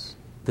nevertheless,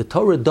 the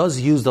Torah does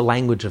use the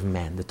language of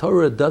man. The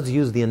Torah does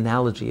use the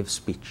analogy of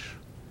speech.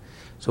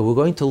 So we're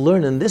going to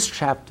learn in this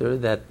chapter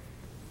that,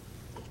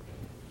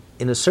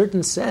 in a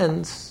certain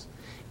sense,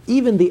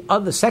 even the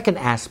other second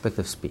aspect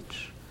of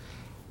speech,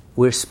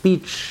 where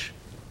speech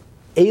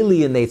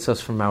alienates us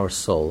from our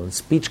soul, and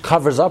speech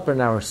covers up in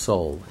our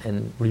soul,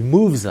 and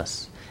removes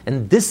us,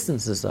 and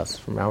distances us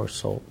from our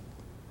soul,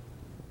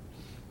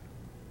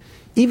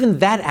 even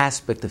that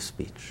aspect of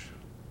speech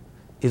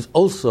is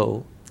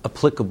also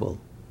applicable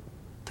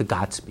to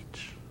God's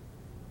speech.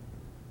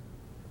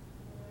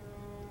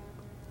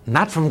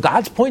 Not from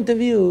God's point of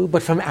view,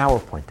 but from our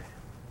point of view.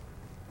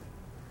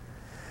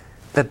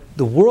 That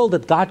the world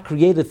that God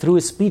created through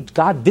His speech,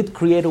 God did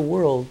create a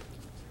world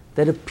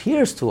that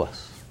appears to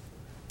us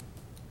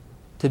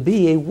to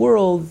be a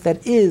world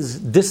that is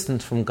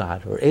distant from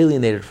God, or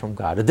alienated from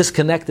God, or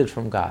disconnected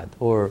from God,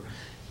 or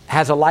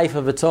has a life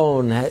of its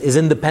own, is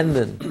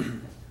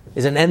independent,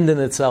 is an end in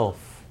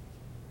itself.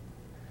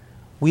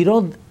 We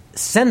don't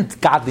sense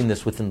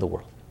godliness within the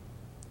world.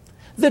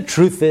 The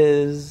truth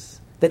is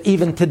that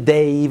even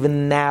today,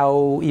 even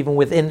now, even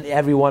within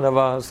every one of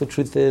us, the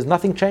truth is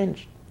nothing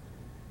changed.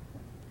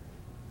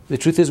 The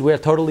truth is we are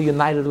totally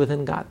united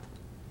within God.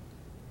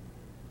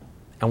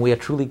 And we are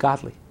truly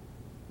godly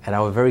at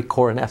our very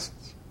core and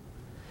essence.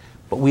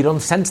 But we don't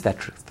sense that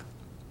truth.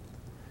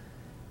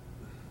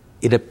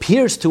 It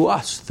appears to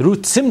us through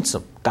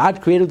tzimtzum.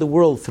 God created the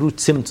world through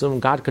tzimtzum.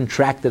 God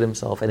contracted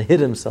Himself and hid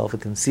Himself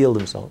and concealed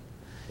Himself.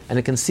 And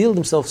it concealed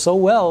Himself so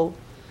well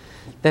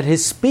that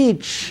His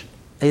speech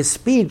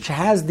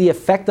has the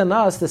effect on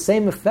us, the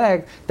same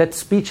effect that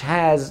speech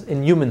has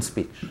in human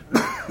speech.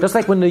 Just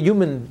like when a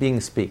human being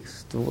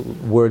speaks, the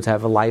words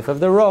have a life of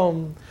their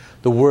own.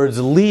 The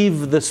words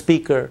leave the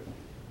speaker.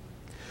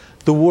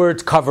 The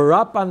words cover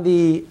up on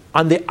the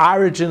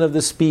origin of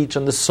the speech,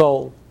 on the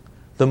soul.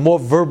 The more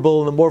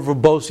verbal, the more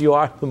verbose you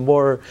are, the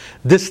more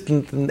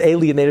distant and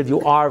alienated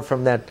you are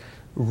from that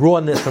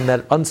rawness, from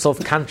that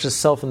unself-conscious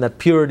self, from that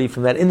purity,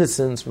 from that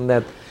innocence, from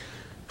that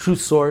true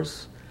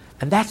source.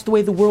 And that's the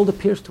way the world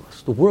appears to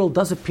us. The world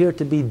does appear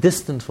to be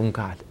distant from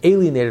God,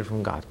 alienated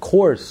from God,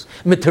 coarse,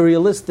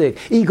 materialistic,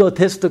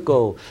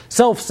 egotistical,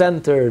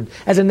 self-centered,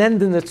 as an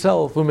end in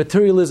itself, where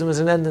materialism is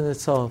an end in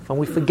itself. And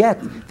we forget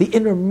the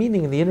inner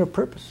meaning and the inner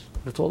purpose,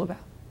 what it's all about.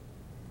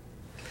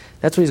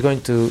 That's what he's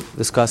going to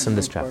discuss in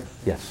this chapter.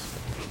 Yes.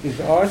 Is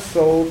our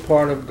soul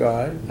part of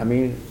God? I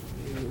mean,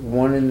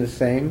 one and the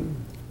same?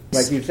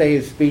 Like you say,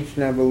 His speech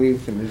never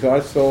leaves Him. Is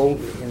our soul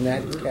in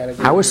that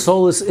category? Our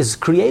soul is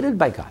created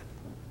by God.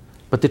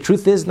 But the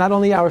truth is, not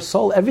only our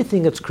soul,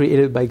 everything that's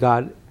created by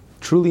God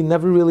truly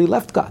never really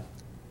left God.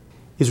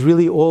 Is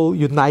really all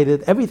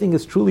united. Everything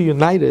is truly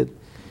united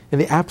in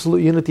the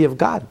absolute unity of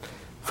God.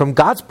 From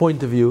God's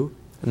point of view,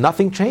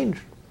 nothing changed.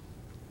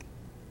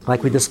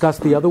 Like we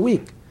discussed the other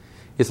week.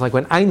 It's like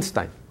when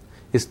Einstein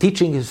is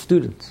teaching his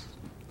students.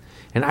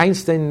 And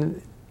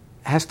Einstein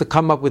has to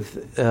come up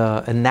with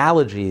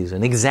analogies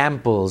and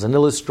examples and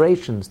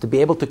illustrations to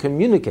be able to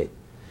communicate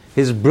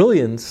his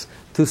brilliance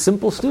to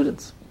simple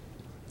students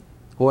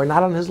who are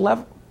not on his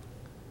level.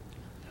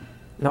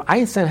 Now,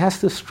 Einstein has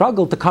to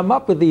struggle to come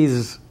up with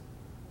these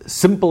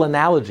simple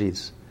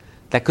analogies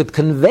that could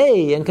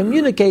convey and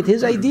communicate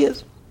his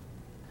ideas.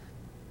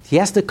 He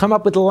has to come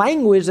up with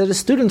language that his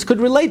students could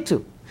relate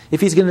to. If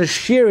he's going to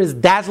share his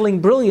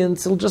dazzling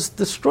brilliance, it'll just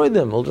destroy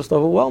them. It'll just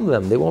overwhelm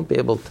them. They won't be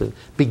able to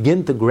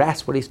begin to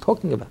grasp what he's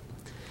talking about.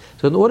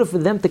 So in order for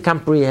them to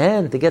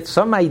comprehend, to get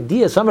some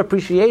idea, some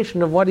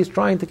appreciation of what he's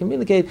trying to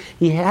communicate,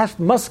 he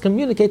must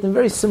communicate in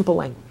very simple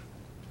language.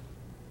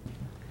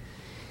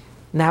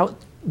 Now,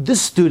 the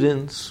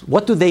students,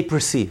 what do they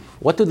perceive?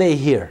 What do they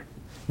hear?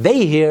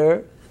 They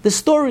hear the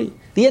story,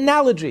 the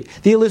analogy,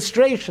 the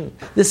illustration,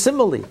 the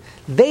simile.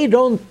 They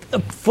don't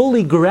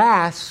fully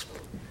grasp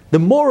the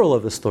moral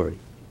of the story,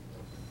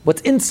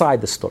 what's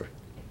inside the story.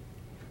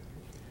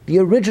 The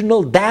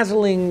original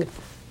dazzling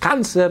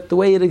concept, the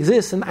way it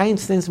exists in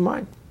Einstein's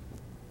mind.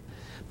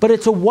 But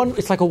it's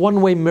like a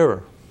one-way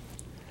mirror.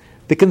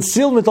 The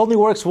concealment only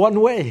works one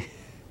way.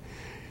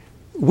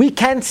 We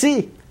can't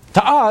see.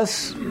 To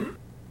us,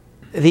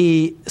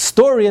 the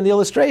story and the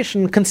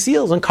illustration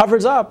conceals and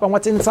covers up on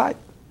what's inside.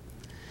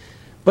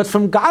 But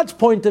from God's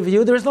point of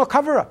view, there is no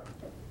cover-up.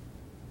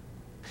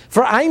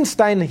 For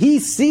Einstein, he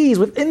sees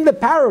within the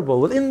parable,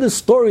 within the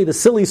story, the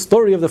silly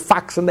story of the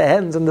fox and the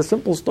hens and the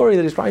simple story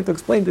that he's trying to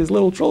explain to his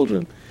little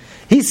children,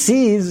 he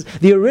sees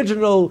the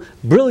original,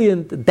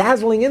 brilliant,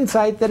 dazzling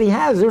insight that he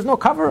has. There's no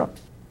cover-up.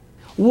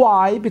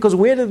 Why? Because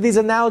where did these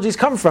analogies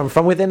come from?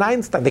 From within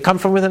Einstein. They come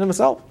from within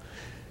himself.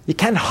 You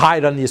can't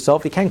hide on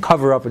yourself. You can't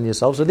cover up on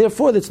yourself. So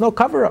therefore, there's no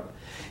cover-up.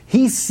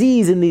 He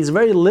sees in these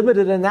very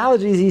limited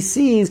analogies, he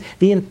sees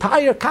the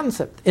entire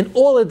concept in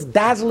all its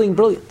dazzling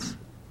brilliance.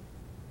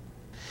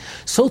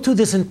 So too,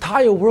 this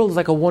entire world is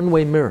like a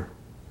one-way mirror.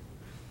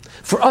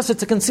 For us,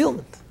 it's a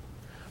concealment.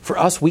 For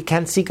us, we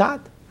can't see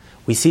God.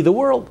 We see the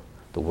world.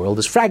 The world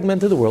is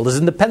fragmented. The world is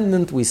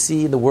independent. We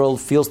see the world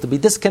feels to be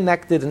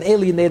disconnected and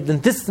alienated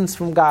and distanced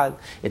from God.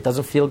 It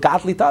doesn't feel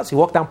godly to us. You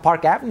walk down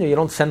Park Avenue, you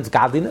don't sense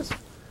godliness.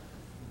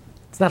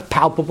 It's not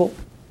palpable.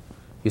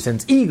 You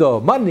sense ego,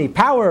 money,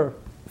 power,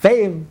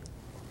 fame,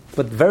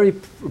 but very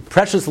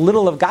precious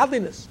little of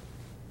godliness.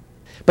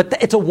 But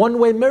it's a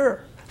one-way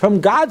mirror.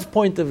 From God's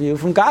point of view,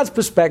 from God's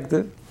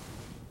perspective,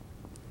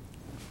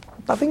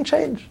 nothing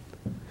changed.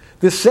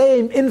 The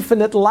same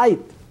infinite light.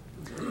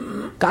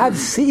 God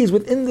sees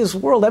within this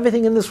world,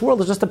 everything in this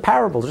world is just a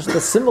parable, just a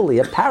simile,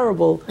 a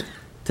parable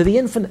to the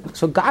infinite.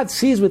 So God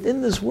sees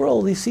within this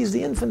world, He sees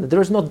the infinite.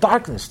 There is no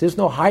darkness, there's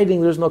no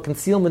hiding, there's no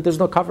concealment, there's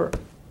no cover.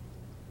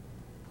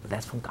 But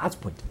that's from God's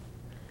point of view.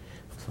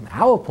 From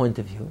our point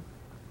of view,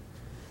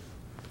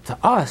 to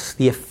us,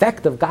 the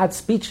effect of God's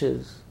speech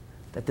is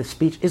that the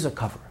speech is a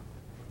cover,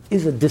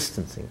 is a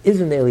distancing,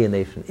 is an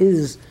alienation,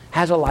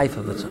 has a life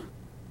of its own.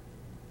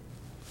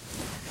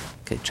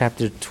 Okay,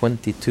 chapter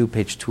 22,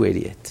 page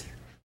 288.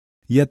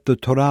 Yet the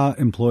Torah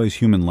employs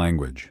human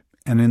language,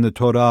 and in the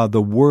Torah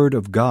the word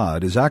of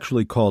God is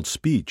actually called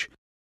speech,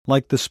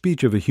 like the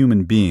speech of a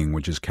human being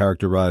which is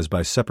characterized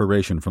by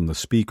separation from the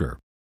speaker,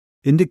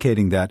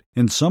 indicating that,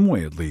 in some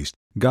way at least,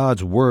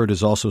 God's word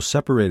is also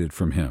separated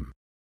from Him.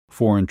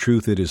 For in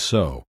truth it is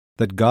so,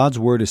 that God's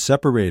word is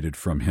separated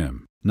from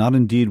Him, not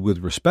indeed with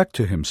respect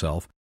to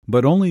Himself,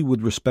 but only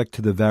with respect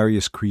to the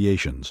various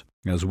creations,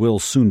 as will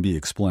soon be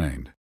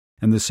explained.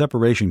 And this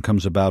separation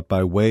comes about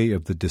by way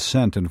of the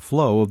descent and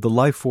flow of the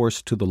life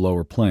force to the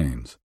lower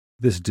planes.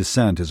 This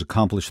descent is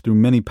accomplished through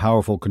many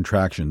powerful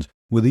contractions,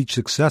 with each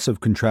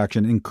successive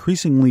contraction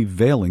increasingly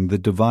veiling the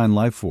divine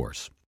life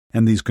force.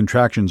 And these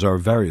contractions are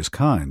of various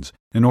kinds,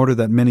 in order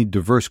that many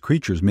diverse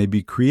creatures may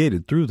be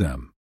created through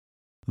them.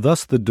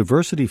 Thus the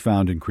diversity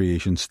found in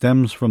creation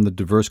stems from the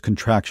diverse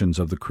contractions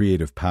of the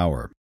creative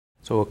power.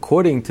 So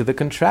according to the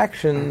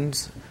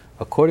contractions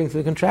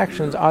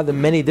are the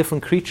many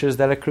different creatures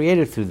that are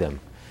created through them.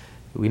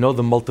 We know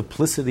the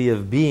multiplicity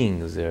of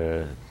beings.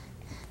 There are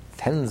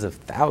tens of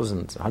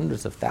thousands,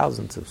 hundreds of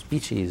thousands of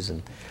species,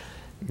 and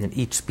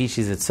each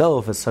species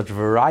itself has such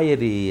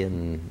variety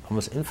and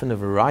almost infinite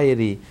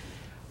variety.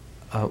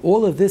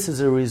 All of this is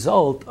a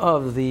result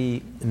of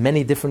the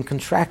many different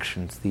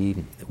contractions, the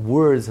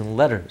words and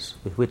letters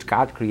with which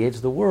God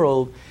creates the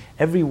world.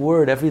 Every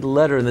word, every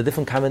letter, and the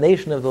different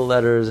combination of the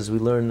letters, as we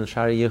learn in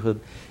Shari Yichud,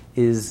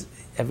 is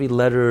every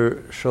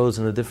letter shows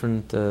in a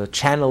different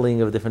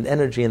channeling of different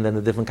energy, and then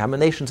the different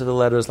combinations of the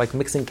letters, like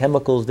mixing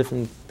chemicals,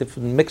 different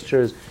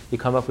mixtures, you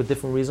come up with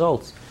different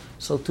results.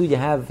 So too, you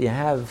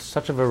have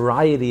such a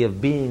variety of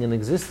being and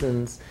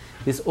existence.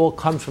 This all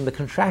comes from the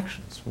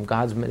contractions, from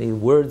God's many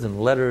words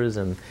and letters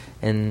and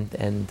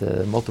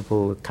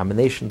multiple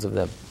combinations of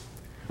them.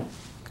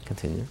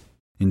 Continue.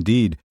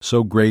 Indeed,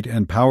 so great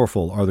and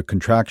powerful are the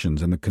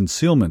contractions and the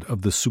concealment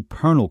of the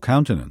supernal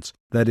countenance,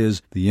 that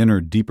is, the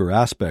inner, deeper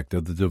aspect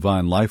of the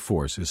divine life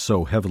force is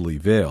so heavily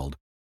veiled,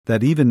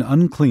 that even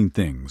unclean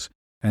things,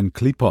 and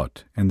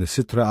klipot and the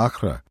sitra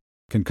achra,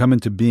 can come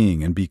into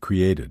being and be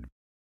created.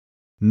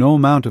 No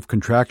amount of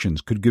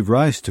contractions could give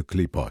rise to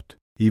klipot.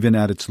 Even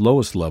at its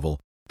lowest level,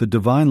 the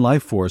divine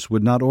life force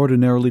would not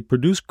ordinarily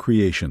produce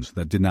creations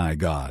that deny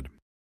God.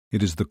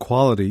 It is the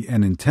quality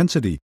and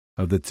intensity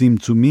of the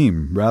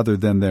tzimtzumim rather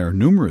than their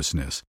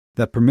numerousness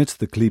that permits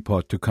the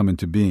klipot to come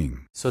into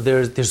being. So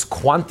there's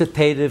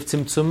quantitative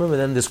tzimtzumim and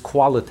then there's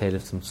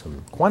qualitative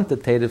tzimtzumim.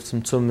 Quantitative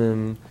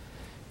tzimtzumim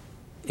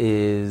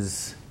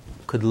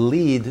could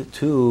lead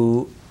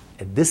to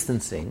a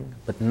distancing,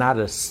 but not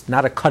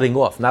a cutting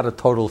off, not a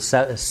total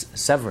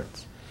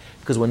severance.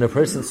 Because when a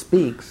person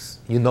speaks,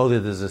 you know that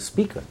there's a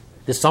speaker.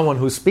 There's someone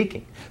who's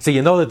speaking. So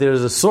you know that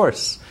there's a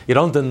source. You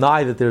don't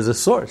deny that there's a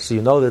source. So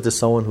you know that there's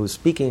someone who's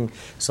speaking,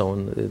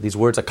 these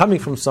words are coming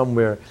from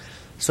somewhere.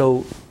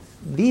 So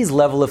these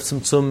level of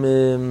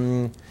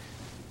tzimtzum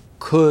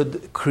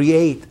could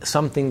create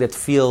something that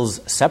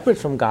feels separate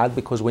from God,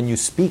 because when you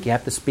speak, you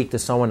have to speak to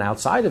someone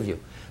outside of you.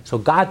 So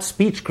God's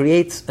speech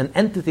creates an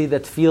entity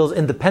that feels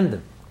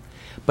independent.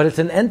 But it's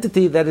an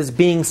entity that is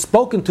being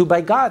spoken to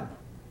by God.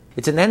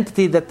 It's an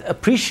entity that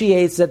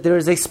appreciates that there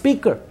is a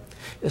speaker.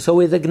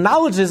 So it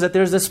acknowledges that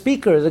there's a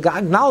speaker. It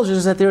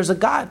acknowledges that there's a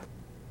God.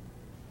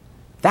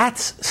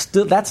 That's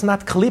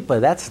not kalipa.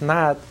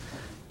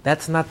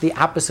 That's not the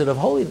opposite of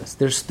holiness.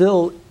 There's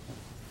still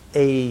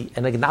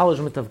an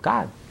acknowledgement of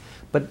God.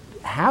 But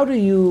how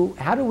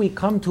do we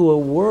come to a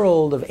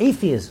world of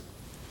atheism?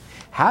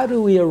 How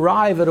do we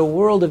arrive at a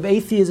world of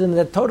atheism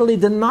that totally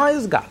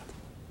denies God?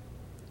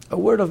 A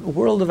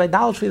world of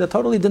idolatry that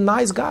totally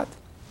denies God?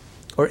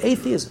 Or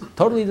atheism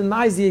totally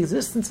denies the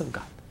existence of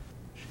God?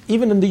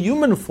 Even in the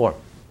human form,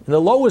 in the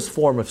lowest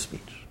form of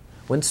speech.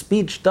 When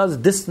speech does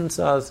distance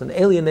us and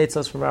alienates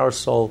us from our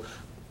soul,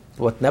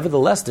 but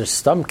nevertheless there's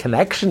some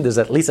connection, there's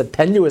at least a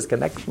tenuous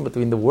connection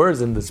between the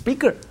words and the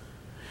speaker.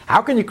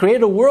 How can you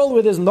create a world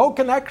where there's no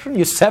connection?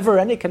 You sever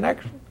any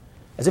connection,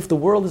 as if the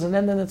world is an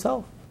end in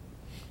itself.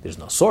 There's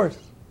no source.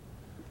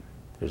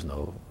 There's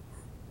no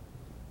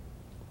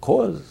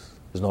cause.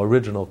 There's no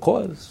original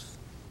cause.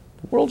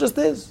 The world just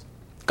is.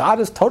 God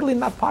is totally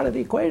not part of the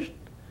equation.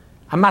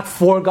 I'm not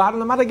for God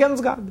and I'm not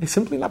against God. He's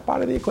simply not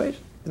part of the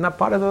equation. He's not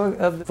part of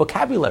the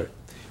vocabulary.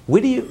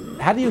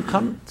 How do you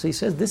come? So he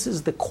says this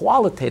is the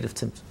qualitative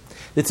tzimtzum.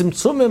 The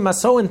tzimtzumim are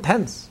so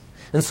intense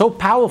and so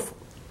powerful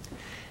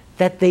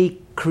that they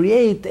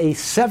create a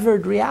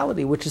severed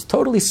reality, which is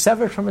totally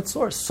severed from its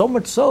source. So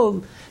much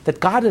so that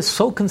God is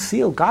so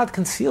concealed. God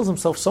conceals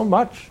himself so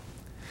much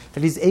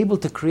that he's able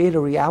to create a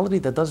reality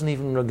that doesn't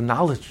even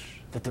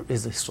acknowledge that there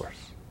is a source.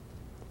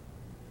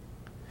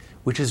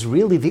 Which is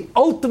really the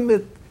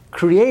ultimate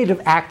creative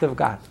act of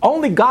God.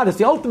 Only God is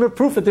the ultimate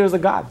proof that there's a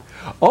God.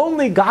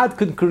 Only God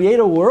could create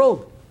a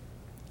world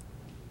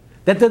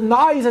that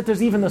denies that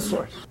there's even a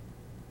source.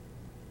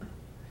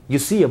 You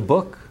see a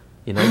book,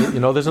 you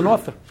know there's an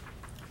author.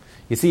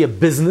 You see a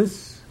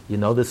business, you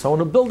know there's someone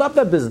who built up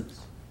that business.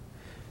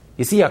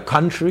 You see a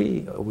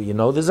country, you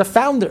know there's a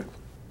founder.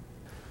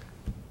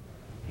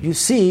 You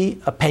see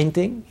a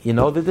painting, you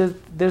know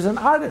that there's an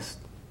artist.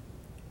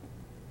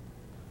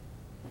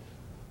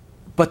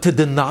 But to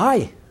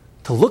deny,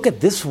 to look at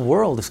this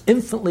world, this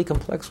infinitely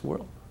complex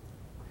world,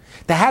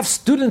 to have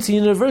students in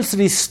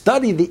universities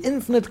study the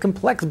infinite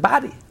complex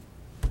body,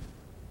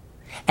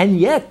 and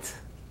yet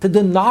to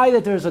deny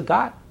that there's a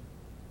God,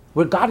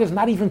 where God is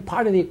not even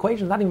part of the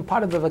equation, not even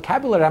part of the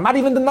vocabulary. I'm not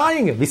even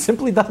denying him. He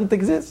simply doesn't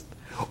exist.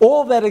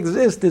 All that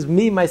exists is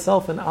me,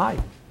 myself, and I.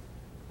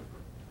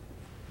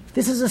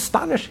 This is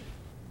astonishing.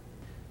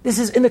 This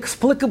is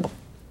inexplicable.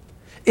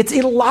 It's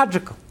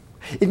illogical.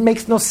 It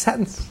makes no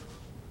sense.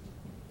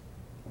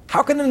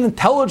 How can an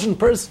intelligent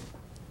person,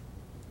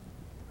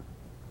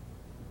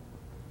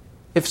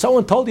 if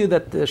someone told you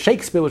that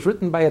Shakespeare was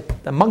written by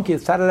a monkey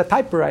that sat at a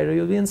typewriter,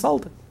 you'd be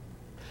insulted.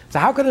 So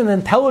how can an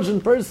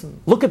intelligent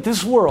person look at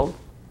this world,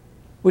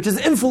 which is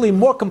infinitely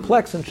more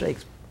complex than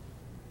Shakespeare?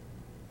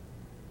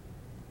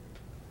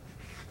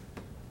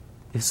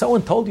 If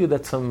someone told you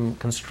that some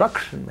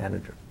construction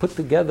manager put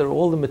together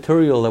all the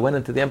material that went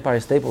into the Empire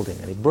State Building,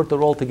 and he brought it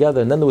all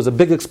together, and then there was a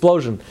big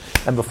explosion,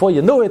 and before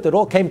you knew it, it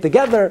all came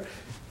together,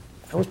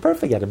 it was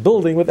perfect. You had a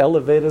building with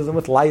elevators and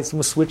with lights and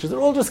with switches, it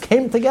all just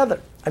came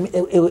together. I mean,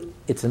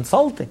 it's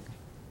insulting.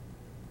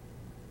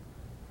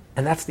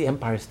 And that's the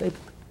Empire State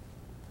Building.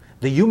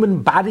 The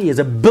human body is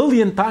 1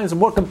 billion times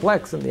more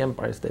complex than the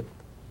Empire State Building.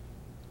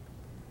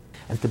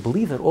 And to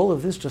believe that all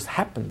of this just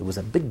happened, there was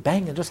a big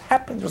bang, it just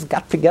happened, just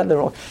got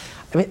together.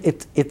 I mean,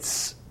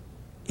 it's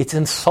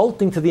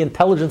insulting to the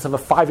intelligence of a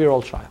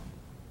 5-year-old child.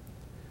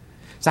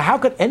 So how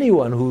could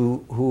anyone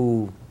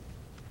who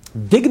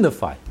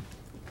dignify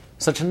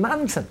such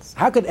nonsense,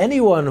 how could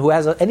anyone who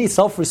has any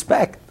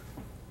self-respect,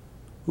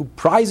 who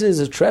prizes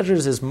and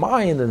treasures his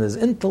mind and his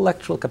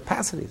intellectual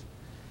capacities,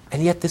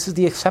 and yet this is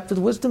the accepted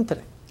wisdom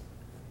today?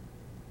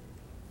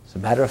 As a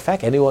matter of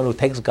fact, anyone who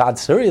takes God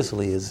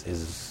seriously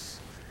is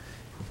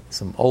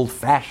some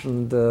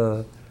old-fashioned,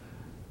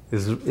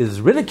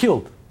 is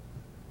ridiculed.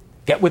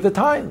 Get with the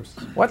times.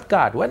 What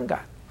God? When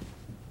God?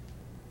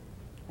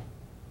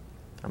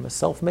 I'm a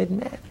self-made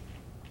man.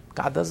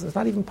 God doesn't, it's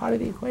not even part of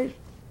the equation.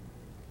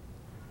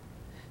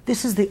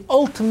 This is the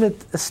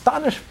ultimate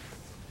astonishment.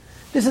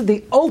 This is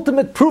the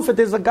ultimate proof that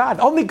there's a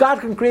God. Only God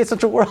can create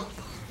such a world.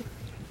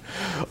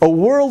 A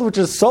world which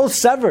is so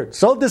severed,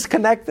 so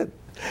disconnected,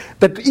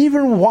 that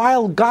even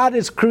while God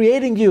is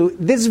creating you,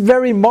 this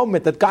very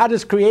moment that God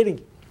is creating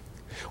you,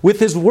 with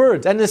his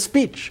words and his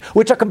speech,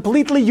 which are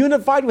completely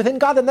unified within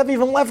God and never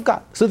even left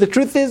God. So the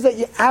truth is that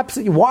you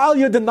absolutely, while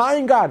you're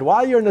denying God,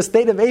 while you're in a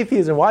state of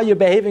atheism, while you're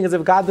behaving as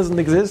if God doesn't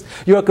exist,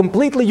 you are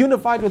completely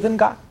unified within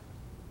God.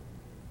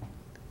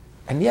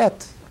 And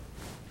yet,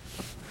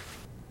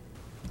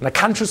 on a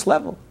conscious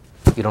level,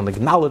 you don't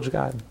acknowledge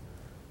God.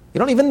 You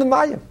don't even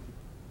deny him.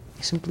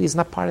 He simply is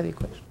not part of the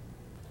equation.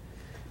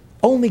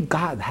 Only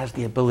God has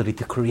the ability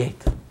to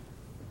create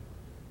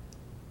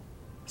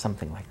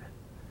something like that.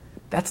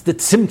 That's the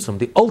tzimtzum,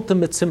 the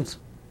ultimate tzimtzum.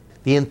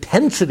 The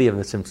intensity of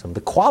the tzimtzum,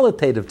 the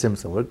qualitative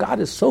tzimtzum, where God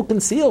is so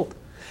concealed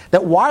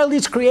that while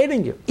he's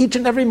creating you, each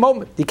and every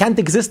moment, you can't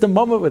exist a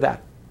moment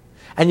without.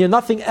 And you're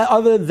nothing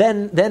other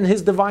than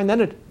his divine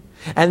energy.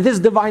 And this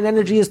divine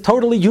energy is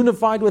totally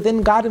unified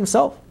within God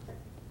himself.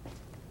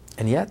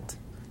 And yet,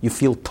 you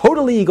feel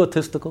totally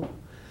egotistical,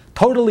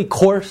 totally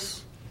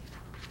coarse,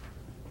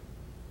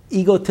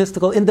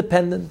 egotistical,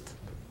 independent,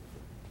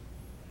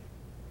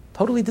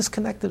 totally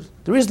disconnected.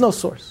 There is no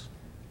source.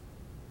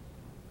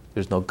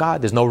 There's no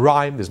God, there's no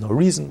rhyme, there's no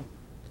reason,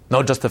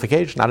 no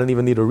justification. I don't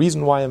even need a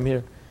reason why I'm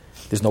here.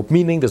 There's no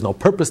meaning, there's no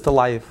purpose to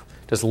life.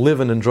 Just live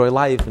and enjoy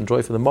life,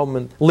 enjoy for the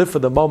moment, live for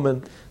the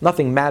moment.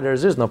 Nothing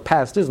matters, there's no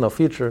past, there's no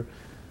future.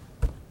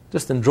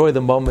 Just enjoy the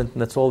moment,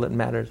 and that's all that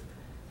matters.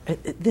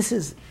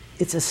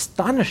 It's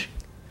astonishing.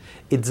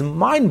 It's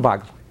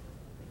mind-boggling.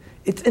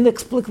 It's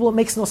inexplicable, it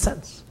makes no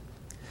sense.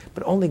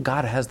 But only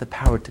God has the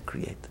power to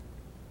create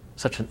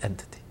such an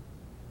entity.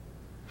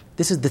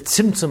 This is the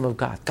tzimtzum of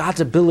God,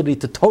 God's ability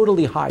to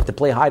totally hide, to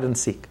play hide and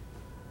seek.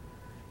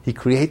 He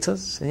creates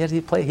us, and yet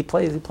he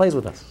plays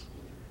with us.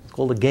 It's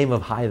called a game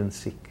of hide and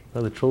seek.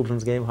 You know, the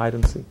children's game, hide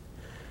and seek.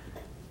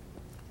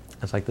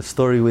 It's like the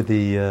story with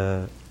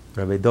the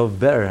Rabbi Dov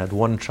Ber had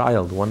one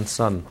child, one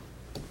son,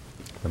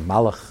 the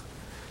Malach.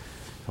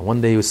 And one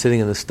day he was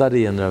sitting in the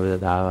study, and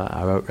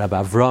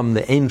Rabbi Avram,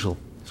 the angel,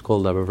 he's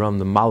called Rabbi Avram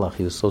the Malach,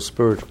 he was so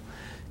spiritual,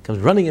 comes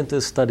running into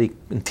the study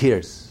in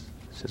tears.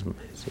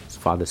 His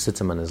father sits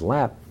him on his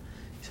lap.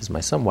 He says, "My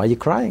son, why are you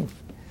crying?"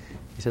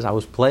 He says, "I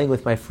was playing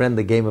with my friend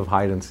the game of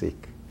hide and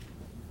seek.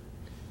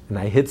 And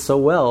I hid so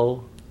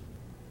well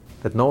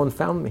that no one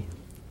found me."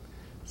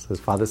 So his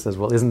father says,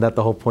 "Well, isn't that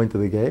the whole point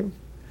of the game?"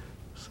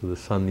 So the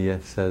son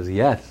says,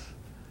 "Yes,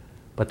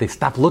 but they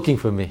stopped looking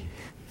for me."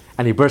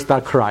 And he burst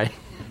out crying.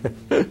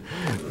 When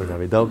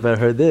Rabbi Dovber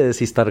heard this,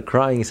 he started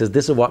crying. He says,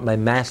 "This is what my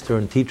master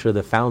and teacher,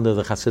 the founder of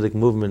the Hasidic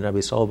movement,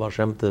 Rabbi Saul Baal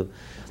Shem Tov,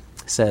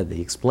 said." He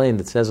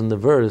explained, it says in the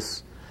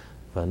verse,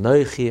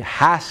 "V'anoichi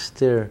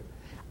haster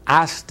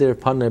aster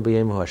panei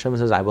b'yemu." Hashem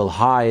says, I will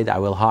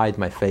hide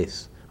my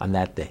face on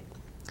that day.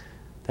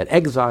 That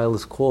exile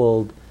is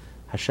called,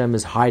 Hashem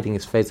is hiding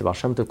his face. The Baal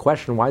Shem Tov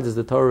question, why does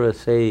the Torah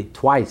say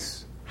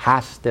twice,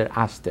 haster,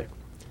 aster?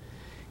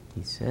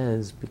 He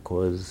says,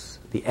 because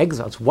the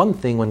exile, it's one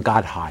thing when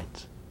God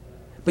hides.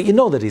 But you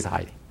know that he's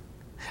hiding.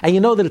 And you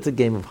know that it's a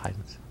game of hide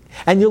and seek.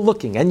 And you're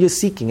looking, and you're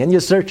seeking, and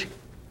you're searching.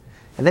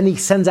 And then he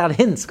sends out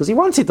hints, because he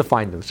wants you to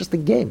find him. It's just a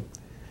game.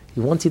 He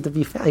wants you to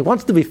be found. He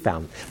wants to be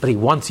found. But he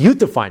wants you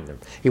to find him.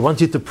 He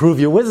wants you to prove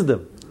your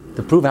wisdom,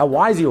 to prove how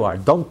wise you are.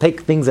 Don't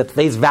take things at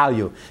face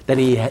value, that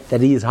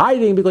he is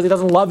hiding because he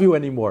doesn't love you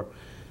anymore.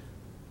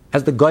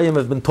 As the Goyim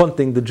have been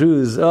taunting the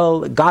Jews,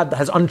 oh, God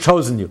has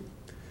unchosen you.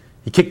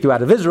 He kicked you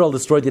out of Israel,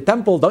 destroyed your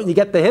temple. Don't you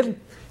get the hint?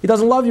 He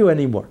doesn't love you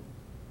anymore.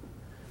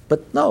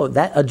 But no,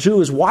 that a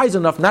Jew is wise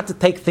enough not to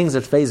take things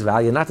at face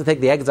value, not to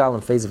take the exile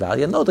at face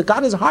value. No, that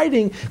God is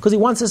hiding because he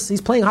wants us, he's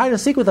playing hide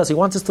and seek with us. He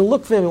wants us to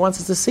look for him. He wants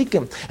us to seek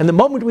him. And the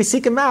moment we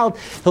seek him out,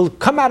 he'll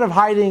come out of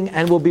hiding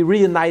and we'll be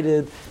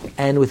reunited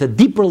and with a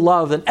deeper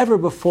love than ever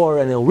before,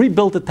 and he'll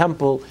rebuild the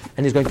temple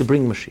and he's going to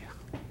bring Mashiach.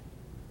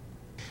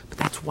 But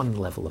that's one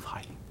level of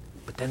hiding.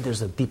 But then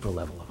there's a deeper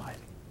level of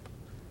hiding,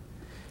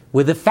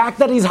 where the fact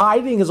that he's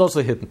hiding is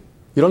also hidden.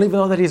 You don't even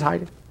know that he's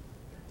hiding.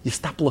 You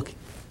stop looking.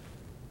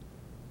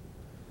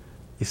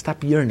 You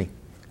stop yearning.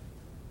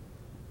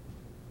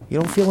 You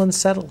don't feel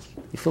unsettled.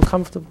 You feel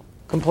comfortable,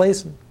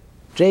 complacent,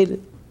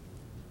 jaded.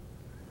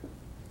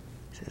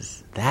 He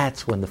says,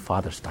 that's when the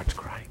father starts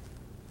crying.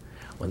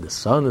 When the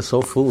son is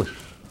so foolish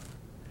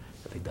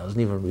that he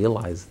doesn't even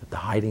realize that the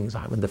hiding is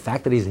hiding. When the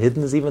fact that he's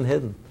hidden is even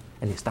hidden.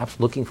 And he stops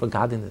looking for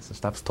godliness and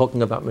stops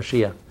talking about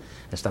Mashiach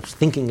and stops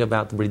thinking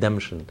about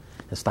redemption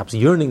and stops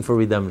yearning for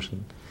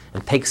redemption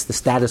and takes the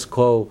status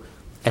quo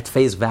at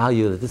face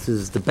value that this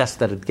is the best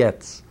that it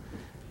gets.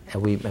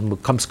 And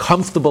becomes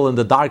comfortable in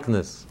the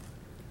darkness.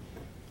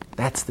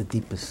 That's the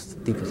deepest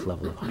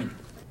level of hiding.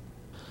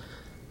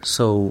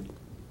 So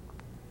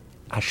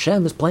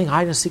Hashem is playing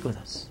hide and seek with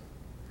us.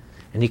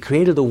 And he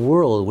created a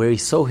world where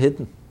he's so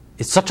hidden.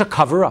 It's such a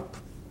cover-up.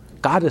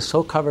 God is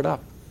so covered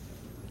up.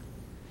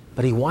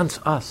 But he wants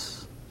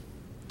us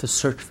to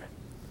search for him.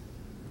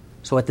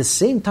 So at the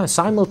same time,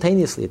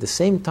 simultaneously, at the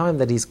same time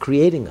that he's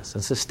creating us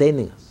and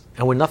sustaining us,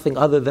 and we're nothing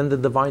other than the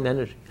divine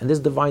energy. And this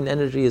divine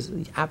energy is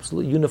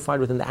absolutely unified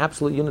within the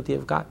absolute unity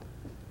of God.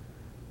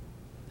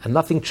 And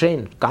nothing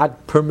changed.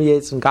 God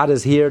permeates and God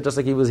is here just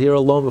like he was here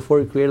alone before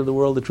he created the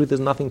world. The truth is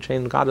nothing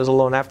changed. God is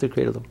alone after he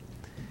created them.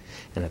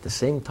 And at the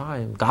same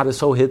time, God is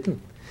so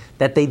hidden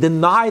that they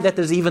deny that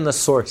there's even a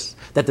source,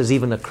 that there's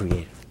even a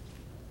creator.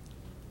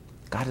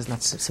 God is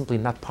not simply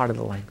not part of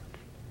the language.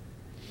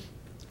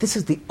 This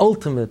is the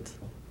ultimate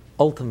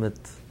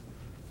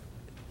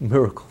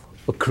miracle,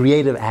 a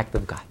creative act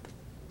of God.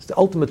 It's the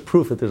ultimate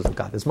proof that there's a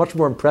God. It's much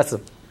more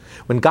impressive.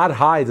 When God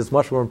hides, it's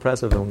much more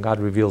impressive than when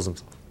God reveals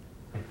himself.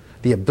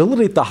 The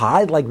ability to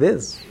hide like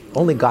this,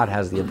 only God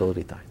has the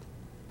ability to hide.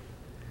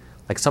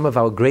 Like some of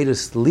our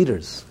greatest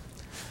leaders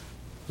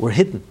were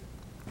hidden.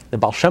 The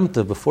Baal Shem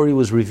Tov, before he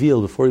was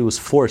revealed, before he was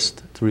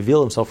forced to reveal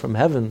himself from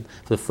heaven,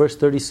 for the first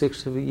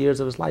 36 years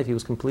of his life, he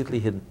was completely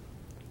hidden.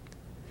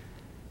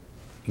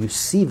 You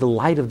see the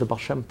light of the Baal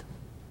Shem Tov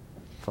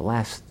for the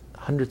last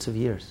hundreds of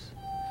years.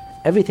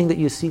 Everything that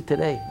you see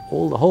today,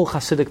 the whole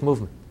Hasidic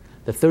movement,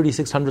 the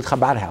 3,600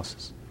 Chabad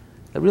houses,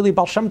 they're really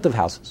Baal Shem Tov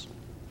houses.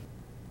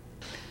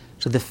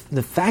 So the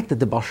fact that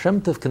the Baal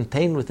Shem Tov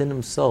contained within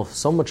himself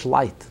so much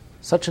light,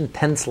 such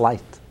intense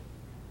light,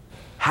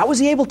 how is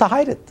he able to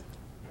hide it?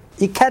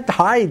 He can't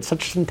hide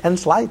such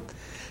intense light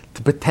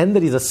to pretend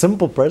that he's a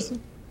simple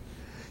person.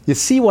 You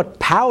see what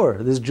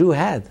power this Jew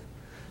had,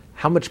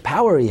 how much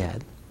power he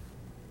had.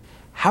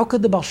 How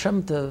could the Baal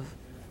Shem Tov,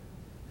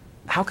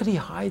 how could he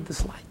hide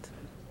this light?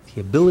 The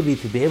ability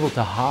to be able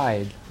to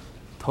hide,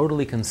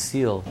 totally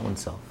conceal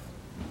oneself,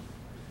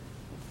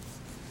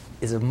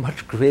 is a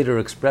much greater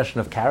expression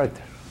of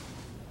character.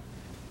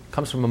 It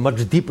comes from a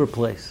much deeper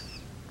place,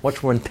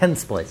 much more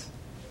intense place,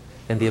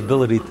 than the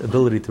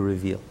ability to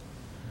reveal.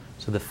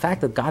 So the fact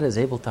that God is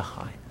able to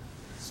hide,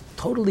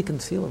 totally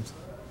conceal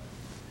himself,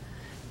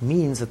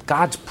 means that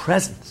God's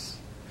presence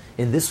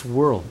in this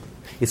world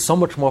is so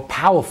much more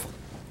powerful,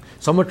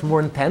 so much more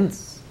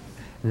intense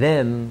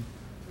than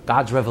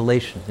God's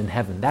revelation in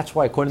heaven. That's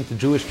why, according to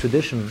Jewish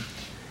tradition,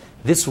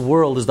 this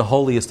world is the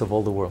holiest of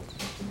all the worlds.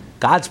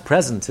 God's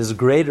presence is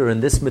greater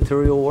in this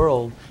material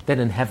world than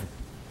in heaven.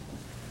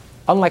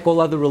 Unlike all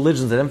other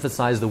religions that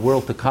emphasize the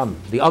world to come,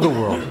 the other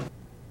world,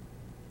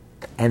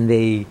 and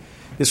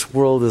this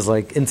world is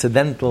like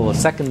incidental or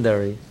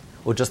secondary,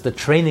 or just a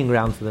training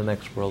ground for the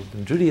next world.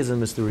 In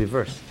Judaism, it's the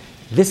reverse.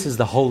 This is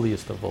the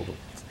holiest of all the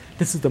worlds.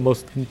 This is the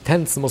most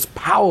intense, the most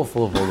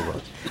powerful of all the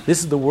worlds. This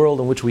is the world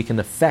in which we can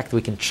affect,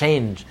 we can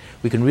change,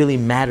 we can really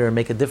matter and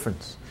make a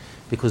difference.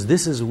 Because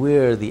this is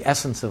where the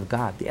essence of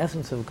God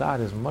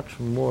is much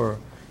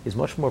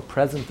more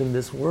present in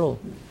this world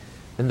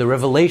than the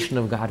revelation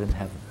of God in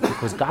heaven.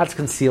 Because God's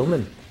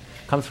concealment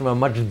comes from a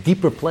much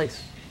deeper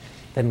place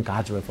than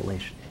God's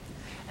revelation.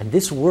 And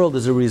this world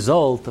is a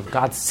result of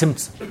God's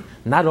tzimtzum.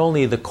 Not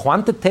only the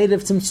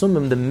quantitative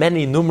tzimtzumim, the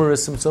many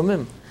numerous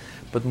tzimtzumim,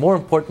 but more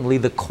importantly,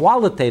 the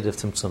qualitative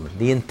tzimtzumim,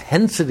 the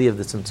intensity of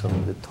the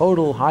tzimtzumim, the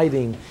total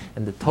hiding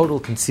and the total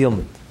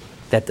concealment.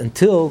 That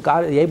until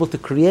God is able to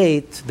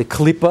create the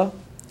klipa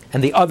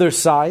and the other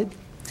side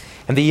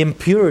and the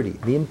impurity.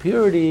 The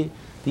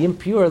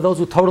impure are those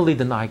who totally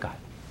deny God.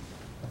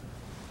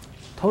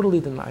 Totally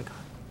deny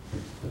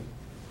God.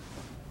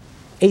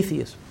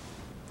 Atheism.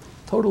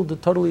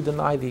 Totally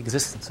deny the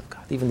existence of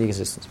God, even the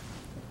existence of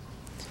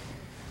God.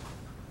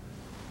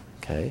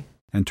 Okay?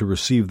 And to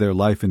receive their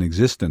life and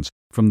existence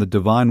from the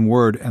divine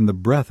word and the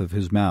breath of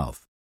his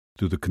mouth,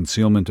 through the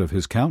concealment of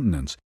his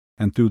countenance,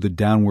 and through the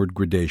downward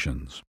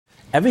gradations.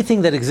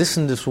 Everything that exists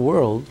in this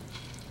world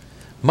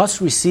must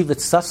receive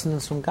its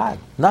sustenance from God.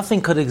 Nothing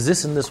could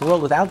exist in this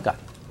world without God.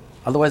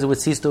 Otherwise it would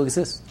cease to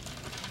exist.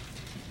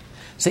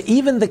 So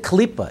even the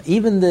klipa,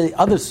 even the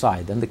other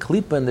side, and the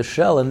klipa and the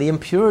shell and the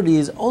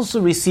impurities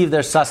also receive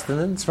their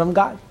sustenance from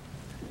God.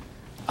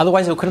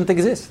 Otherwise it couldn't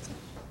exist.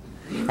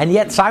 And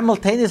yet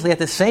simultaneously, at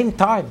the same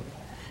time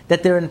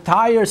that their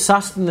entire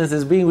sustenance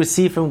is being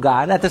received from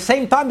God, at the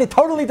same time they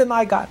totally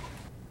deny God.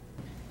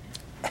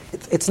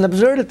 It's an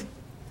absurdity.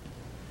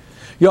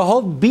 Your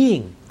whole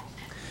being,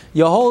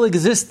 your whole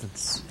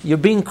existence, your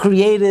being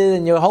created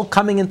and your whole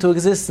coming into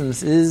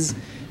existence is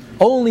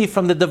only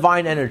from the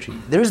divine energy.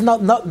 There is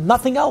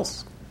nothing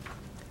else.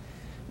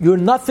 You're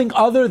nothing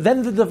other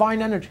than the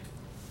divine energy.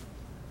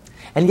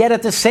 And yet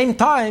at the same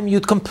time, you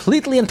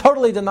completely and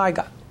totally deny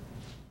God.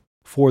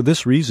 For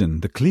this reason,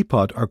 the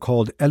klipot are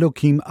called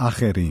Elokim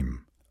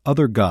Acherim,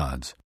 other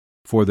gods,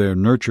 for their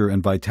nurture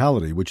and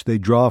vitality which they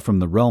draw from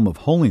the realm of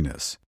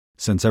holiness,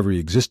 since every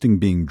existing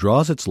being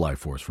draws its life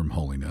force from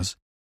holiness,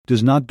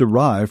 does not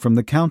derive from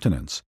the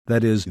countenance,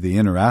 that is, the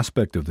inner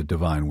aspect of the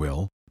divine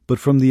will, but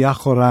from the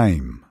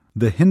Achoraim,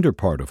 the hinder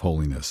part of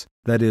holiness,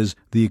 that is,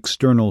 the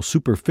external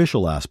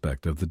superficial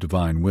aspect of the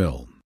divine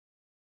will.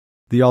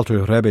 The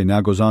Alter Rebbe now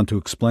goes on to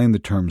explain the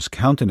terms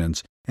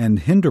countenance and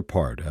hinder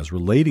part as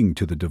relating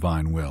to the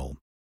divine will.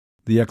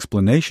 The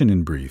explanation,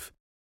 in brief: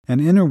 an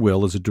inner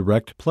will is a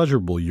direct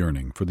pleasurable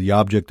yearning for the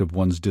object of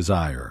one's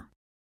desire.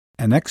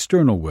 An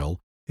external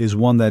will is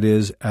one that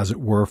is, as it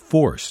were,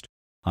 forced,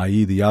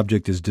 i.e. the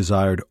object is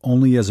desired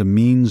only as a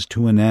means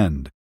to an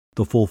end,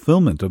 the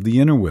fulfillment of the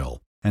inner will,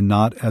 and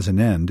not as an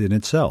end in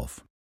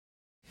itself.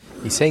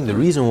 He's saying the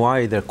reason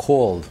why they're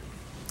called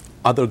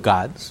other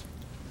gods,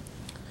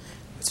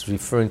 it's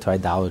referring to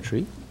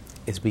idolatry,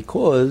 is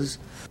because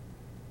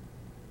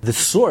the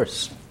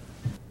source,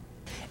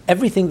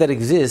 everything that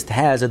exists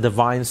has a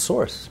divine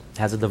source,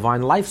 has a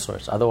divine life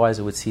source, otherwise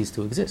it would cease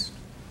to exist.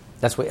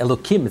 That's why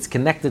Elokim, it's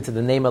connected to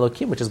the name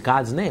Elokim, which is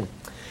God's name.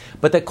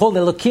 But they're called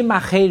Elokim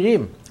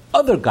Acherim,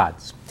 other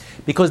gods,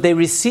 because they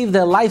receive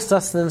their life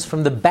sustenance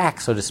from the back,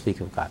 so to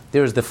speak, of God.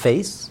 There's the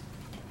face,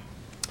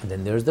 and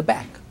then there's the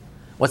back.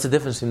 What's the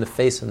difference between the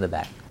face and the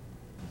back?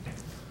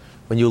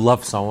 When you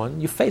love someone,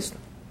 you face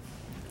them.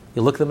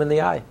 You look them in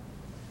the eye.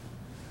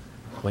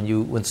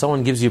 When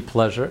someone gives you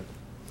pleasure,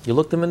 you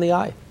look them in the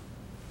eye.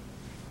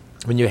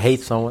 When you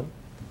hate someone,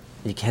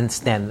 you can't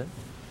stand them.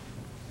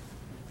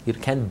 You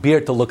can't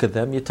bear to look at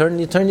them. You turn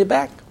your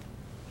back.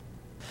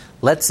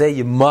 Let's say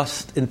you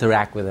must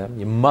interact with them.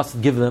 You must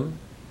give them.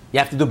 You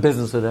have to do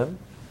business with them.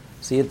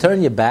 So you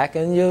turn your back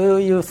and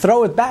you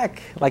throw it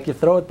back, like you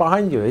throw it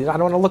behind you. I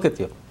don't want to look at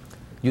you.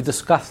 You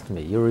disgust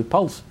me. You're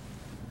repulsive.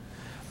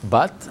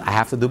 But I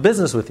have to do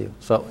business with you.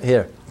 So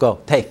here, go,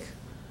 take.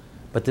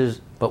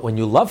 But when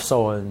you love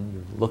someone,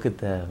 you look at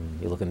them,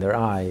 you look in their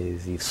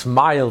eyes, you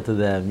smile to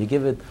them, you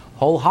give it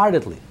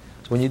wholeheartedly.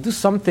 So when you do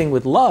something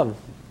with love,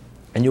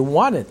 and you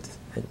want it,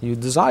 and you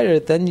desire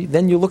it, then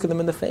you look at them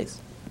in the face.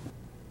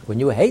 When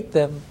you hate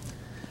them,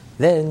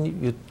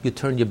 then you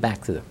turn your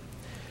back to them.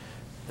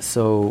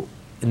 So,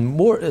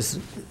 elsewhere,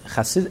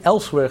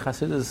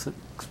 Chassidus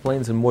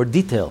explains in more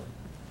detail,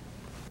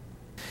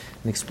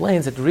 and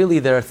explains that really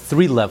there are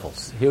three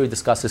levels. Here he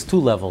discusses two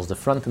levels, the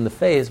front and the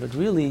face, but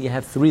really you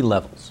have three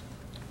levels.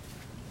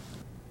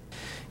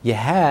 You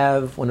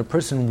have when a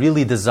person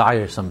really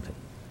desires something.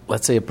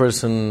 Let's say a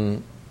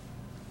person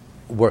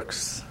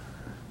works.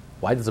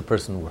 Why does a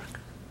person work?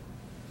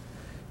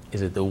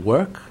 Is it the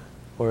work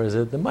or is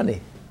it the money?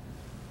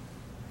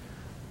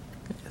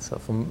 Okay, so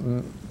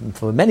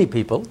for many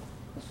people,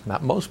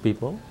 not most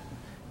people,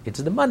 it's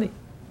the money.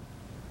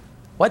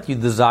 What you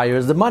desire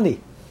is the money.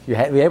 You're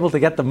able to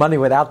get the money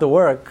without the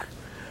work.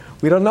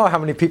 We don't know how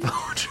many people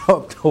would show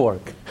up to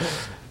work.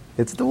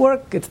 It's the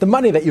work, it's the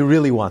money that you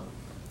really want.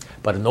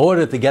 But in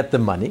order to get the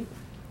money,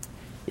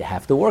 you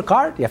have to work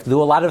hard. You have to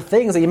do a lot of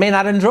things that you may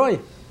not enjoy.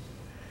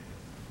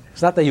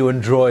 It's not that you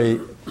enjoy,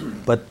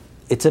 but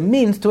it's a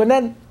means to an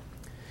end.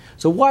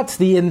 So what's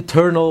the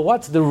internal,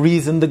 what's the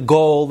reason, the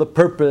goal, the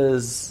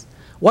purpose?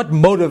 What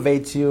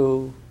motivates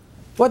you?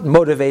 What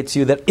motivates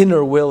you, that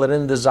inner will and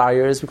inner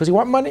desire, is because you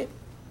want money.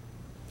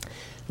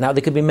 Now,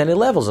 there could be many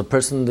levels.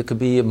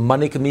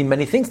 Money could mean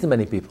many things to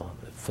many people.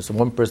 For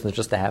one person, it's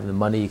just to have the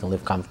money, you can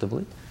live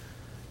comfortably.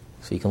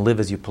 So you can live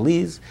as you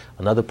please.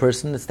 Another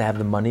person, it's to have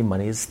the money.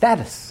 Money is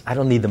status. I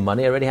don't need the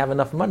money. I already have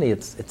enough money.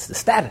 It's the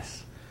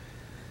status.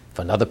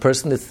 For another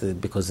person, it's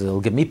because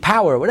it'll give me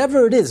power,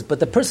 whatever it is. But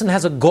the person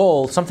has a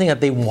goal, something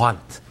that they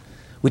want,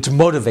 which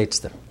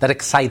motivates them, that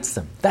excites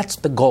them. That's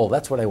the goal.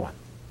 That's what I want.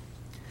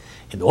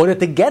 In order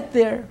to get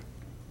there,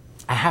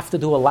 I have to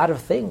do a lot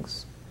of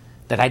things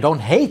that I don't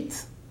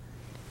hate.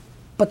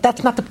 But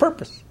that's not the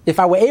purpose. If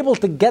I were able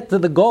to get to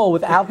the goal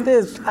without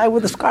this, I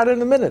would discard it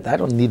in a minute. I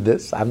don't need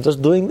this. I'm just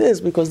doing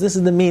this because this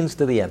is the means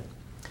to the end.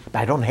 But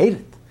I don't hate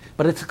it.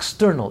 But it's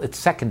external. It's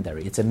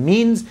secondary. It's a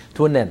means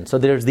to an end. So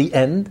there's the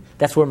end.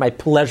 That's where my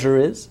pleasure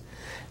is.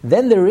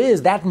 Then there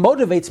is, that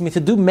motivates me to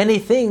do many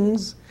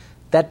things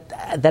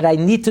that I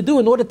need to do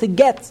in order to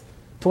get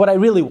to what I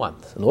really want.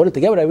 In order to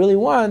get what I really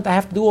want, I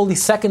have to do all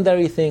these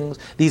secondary things,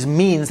 these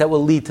means that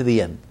will lead to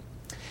the end.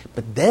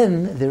 But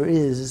then there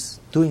is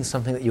doing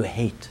something that you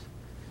hate.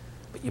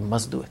 But you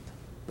must do it.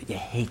 But you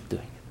hate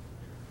doing it.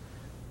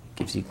 It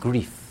gives you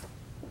grief.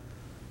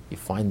 You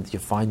find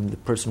the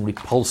person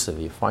repulsive.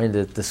 You find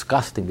it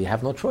disgusting. But you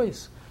have no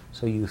choice.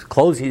 So you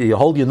you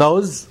hold your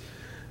nose,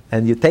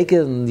 and you take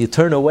it and you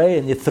turn away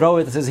and you throw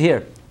it and says,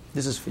 here,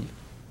 this is for you.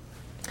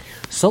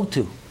 So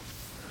too,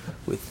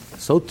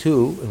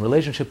 in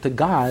relationship to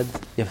God,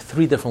 you have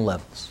three different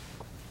levels.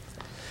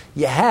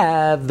 You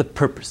have the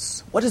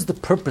purpose. What is the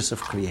purpose of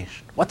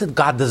creation? What did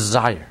God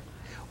desire?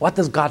 What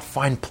does God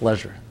find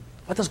pleasure in?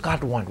 What does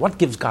God want? What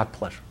gives God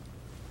pleasure?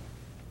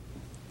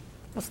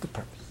 What's the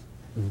purpose?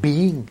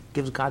 Being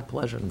gives God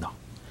pleasure? No.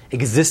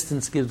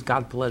 Existence gives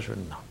God pleasure?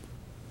 No.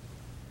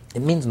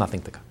 It means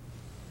nothing to God.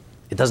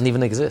 It doesn't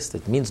even exist.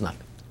 It means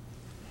nothing.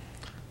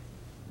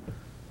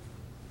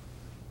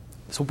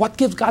 So what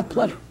gives God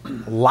pleasure?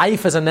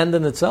 Life as an end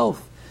in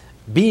itself.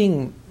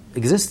 Being,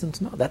 existence?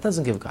 No, that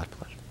doesn't give God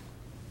pleasure.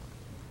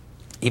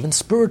 Even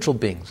spiritual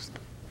beings,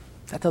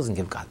 that doesn't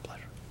give God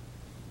pleasure.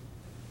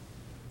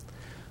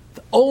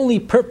 The only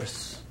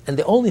purpose and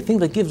the only thing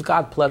that gives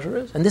God pleasure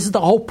is, and this is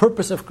the whole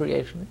purpose of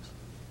creation, is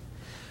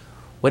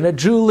when a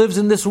Jew lives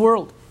in this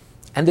world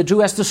and the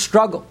Jew has to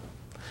struggle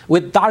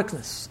with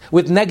darkness,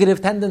 with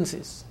negative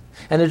tendencies,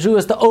 and a Jew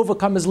has to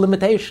overcome his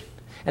limitation,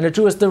 and a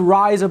Jew has to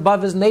rise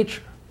above his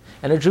nature,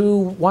 and a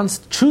Jew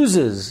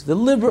chooses,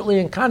 deliberately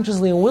and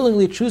consciously and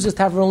willingly chooses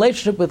to have a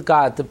relationship with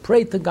God, to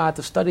pray to God,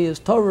 to study His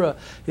Torah,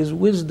 His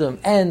wisdom,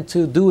 and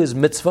to do His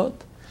mitzvot.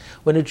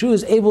 When a Jew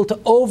is able to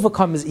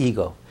overcome his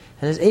ego,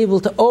 and is able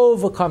to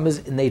overcome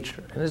his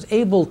nature, and is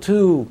able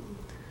to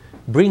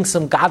bring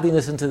some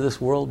godliness into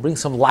this world, bring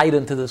some light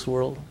into this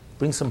world,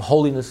 bring some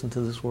holiness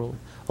into this world,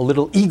 a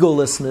little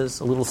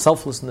egolessness, a little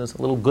selflessness,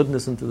 a little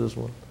goodness into this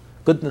world,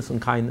 goodness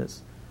and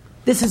kindness.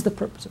 This is the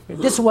purpose of it.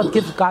 This is what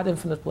gives God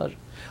infinite pleasure.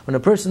 When a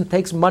person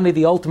takes money,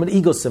 the ultimate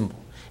ego symbol,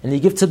 and you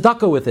give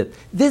tzedakah with it,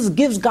 this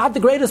gives God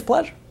the greatest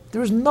pleasure.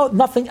 There is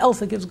nothing else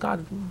that gives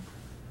God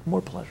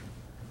more pleasure.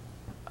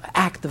 An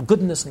act of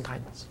goodness and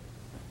kindness.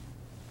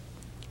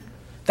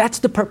 That's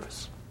the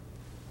purpose.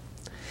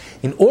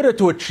 In order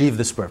to achieve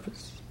this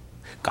purpose,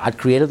 God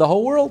created the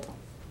whole world.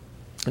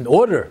 In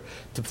order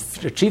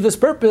to achieve this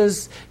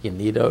purpose, you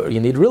need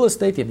real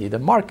estate, you need a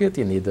market,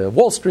 you need a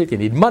Wall Street, you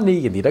need money,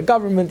 you need a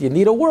government, you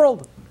need a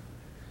world.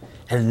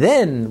 And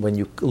then when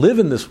you live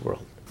in this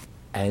world,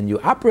 and you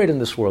operate in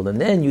this world,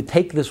 and then you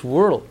take this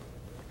world,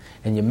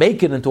 and you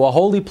make it into a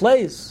holy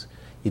place,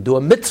 you do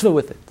a mitzvah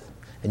with it,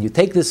 and you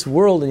take this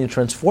world and you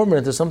transform it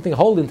into something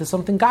holy, into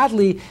something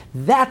godly,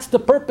 that's the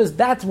purpose,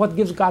 that's what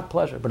gives God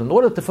pleasure. But in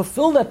order to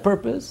fulfill that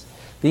purpose,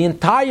 the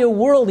entire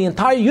world, the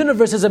entire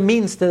universe is a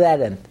means to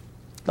that end.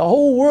 The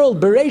whole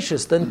world,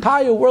 Bereshis, the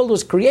entire world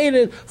was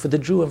created for the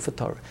Jew and for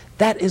Torah.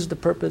 That is the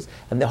purpose,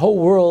 and the whole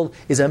world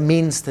is a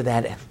means to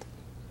that end.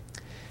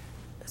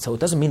 So it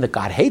doesn't mean that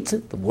God hates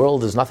it. The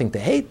world is nothing to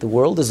hate. The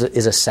world is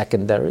a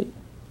secondary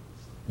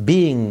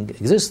being,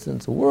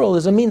 existence. The world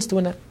is a means to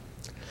an end.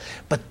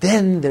 But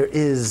then there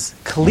is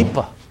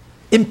kalipa,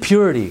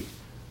 impurity,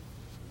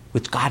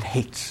 which God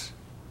hates.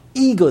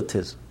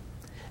 Egotism,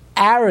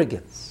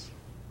 arrogance,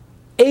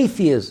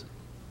 atheism,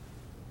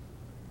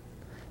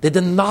 the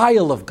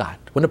denial of God.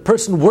 When a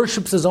person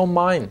worships his own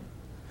mind,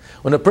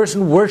 when a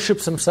person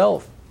worships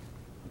himself,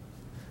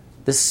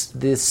 this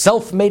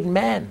self-made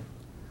man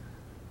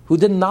who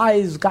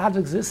denies God's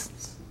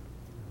existence,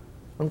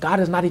 when God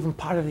is not even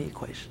part of the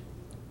equation.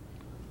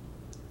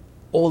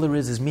 All there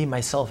is me,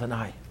 myself, and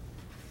I.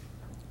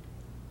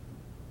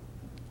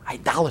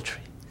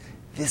 Idolatry.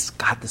 This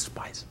God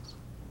despises.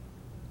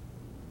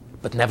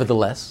 But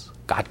nevertheless,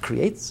 God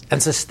creates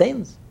and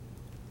sustains.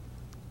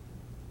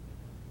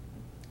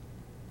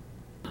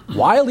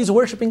 While he's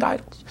worshiping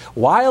idols,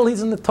 while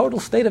he's in the total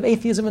state of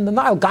atheism and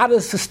denial, God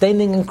is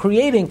sustaining and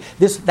creating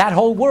that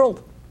whole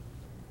world.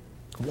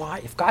 Why?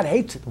 If God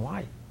hates it,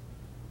 why?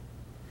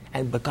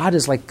 But God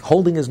is like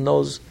holding his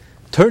nose,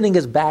 turning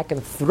his back,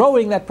 and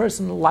throwing that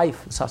person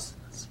life and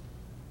sustenance.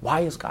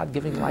 Why is God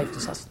giving life to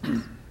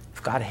sustenance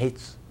if God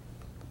hates?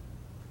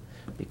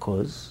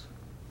 Because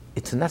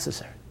it's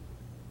necessary.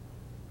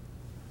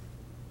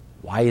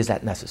 Why is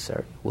that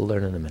necessary? We'll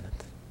learn in a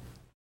minute.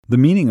 The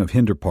meaning of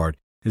hinderpart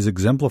is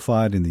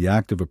exemplified in the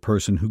act of a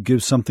person who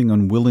gives something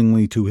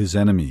unwillingly to his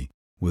enemy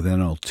with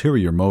an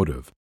ulterior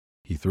motive.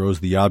 He throws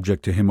the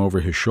object to him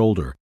over his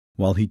shoulder,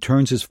 while he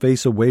turns his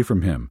face away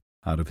from him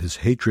out of his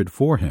hatred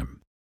for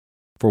him.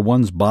 For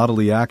one's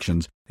bodily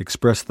actions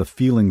express the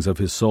feelings of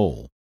his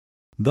soul.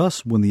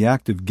 Thus, when the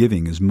act of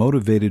giving is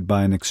motivated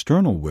by an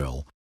external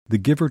will, the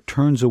giver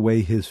turns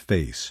away his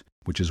face,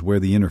 which is where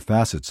the inner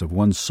facets of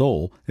one's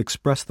soul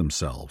express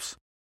themselves.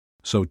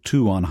 So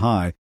too on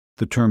high,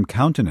 the term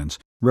countenance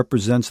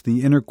represents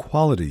the inner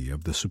quality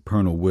of the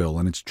supernal will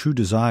and its true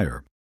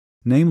desire,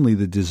 namely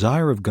the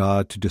desire of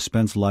God to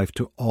dispense life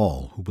to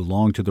all who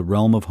belong to the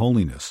realm of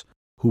holiness,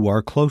 who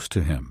are close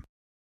to him.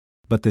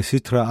 But the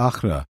Sitra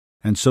Achra,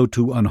 and so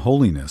too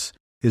unholiness,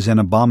 is an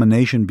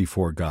abomination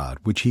before God,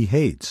 which he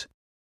hates.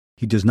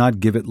 He does not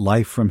give it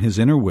life from his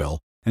inner will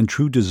and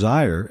true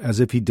desire as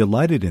if he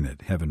delighted in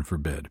it, heaven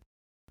forbid,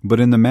 but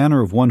in the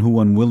manner of one who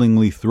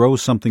unwillingly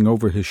throws something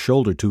over his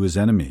shoulder to his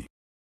enemy.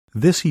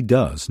 This he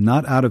does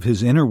not out of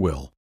his inner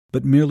will,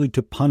 but merely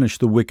to punish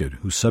the wicked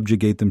who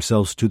subjugate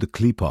themselves to the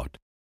klipot,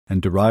 and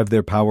derive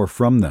their power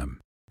from them,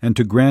 and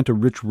to grant a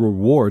rich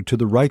reward to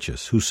the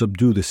righteous who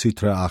subdue the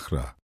Sitra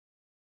Achra.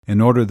 In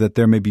order that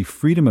there may be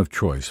freedom of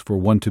choice for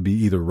one to be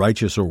either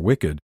righteous or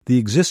wicked, the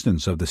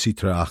existence of the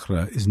Sitra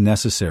Achra is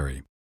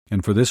necessary,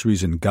 and for this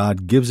reason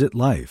God gives it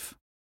life.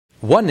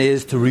 One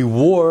is to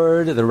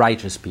reward the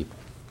righteous people.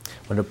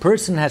 When a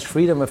person has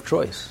freedom of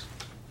choice,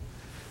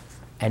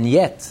 and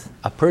yet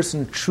a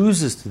person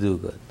chooses to do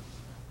good,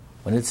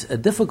 when it's a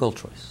difficult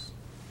choice,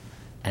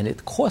 and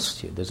it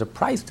costs you, there's a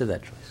price to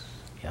that choice.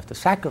 You have to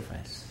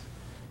sacrifice.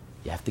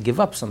 You have to give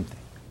up something.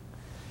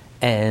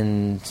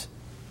 And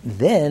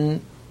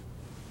then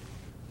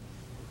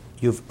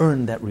you've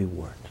earned that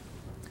reward.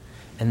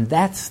 And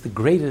that's the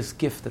greatest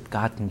gift that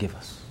God can give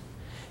us.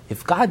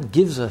 If God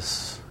gives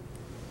us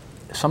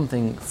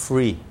something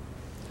free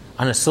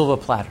on a silver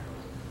platter,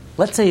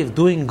 let's say if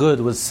doing good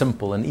was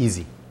simple and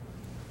easy.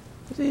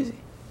 It was easy.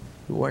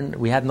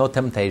 We had no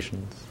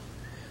temptations.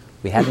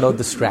 We had no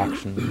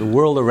distraction. The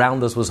world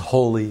around us was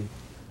holy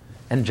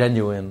and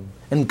genuine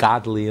and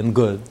godly and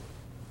good.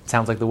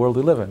 Sounds like the world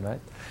we live in,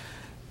 right?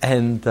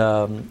 And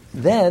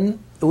then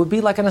it would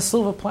be like on a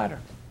silver platter.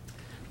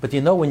 But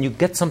you know, when you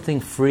get something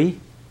free,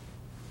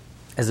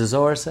 as the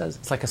Zohar says,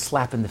 it's like a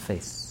slap in the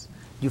face.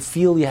 You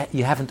feel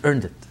you haven't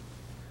earned it.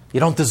 You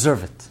don't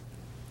deserve it.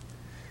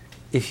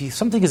 If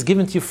something is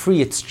given to you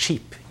free, it's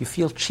cheap. You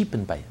feel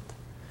cheapened by it.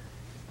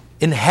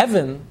 In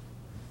heaven,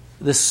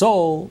 the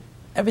soul,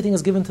 everything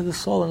is given to the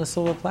soul on a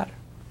silver platter.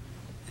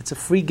 It's a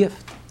free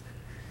gift.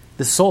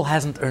 The soul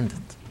hasn't earned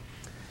it.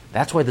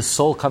 That's why the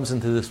soul comes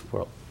into this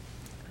world.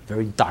 A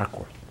very dark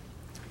world.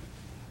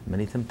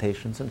 Many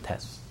temptations and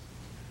tests.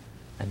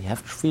 And you have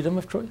freedom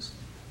of choice.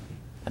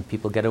 And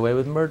people get away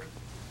with murder.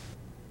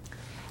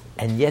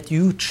 And yet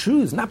you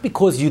choose, not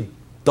because you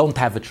don't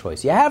have a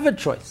choice. You have a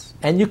choice.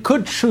 And you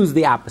could choose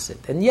the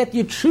opposite. And yet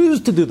you choose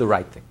to do the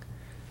right thing.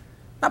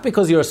 Not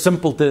because you're a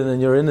simpleton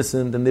and you're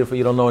innocent and therefore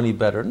you don't know any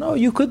better. No,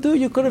 you could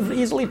have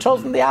easily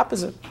chosen the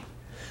opposite.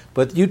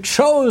 But you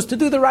chose to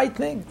do the right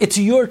thing. It's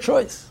your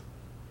choice.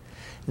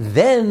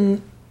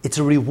 Then it's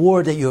a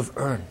reward that you have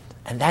earned.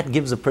 And that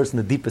gives a person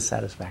the deepest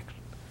satisfaction.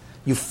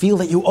 You feel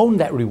that you own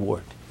that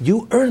reward.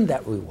 You earned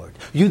that reward.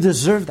 You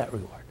deserve that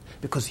reward.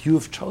 Because you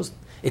have chosen.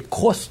 It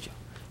cost you.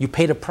 You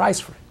paid a price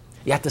for it.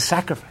 You had to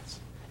sacrifice.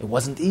 It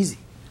wasn't easy.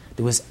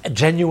 There was a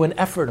genuine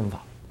effort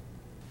involved.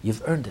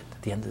 You've earned it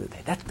at the end of the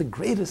day. That's the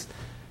greatest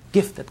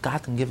gift that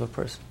God can give a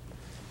person,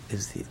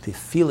 is the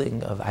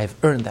feeling of, I've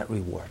earned that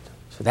reward.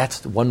 So that's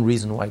the one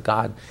reason why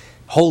God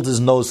holds his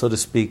nose, so to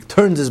speak,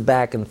 turns his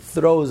back and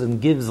throws and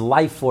gives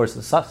life force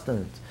and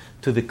sustenance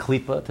to the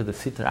klipa, to the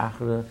sitra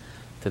achra,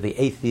 to the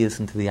atheists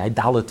and to the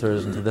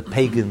idolaters and to the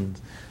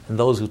pagans and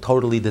those who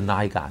totally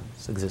deny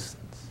God's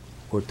existence,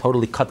 who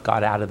totally cut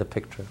God out of the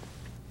picture.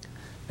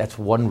 That's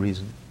one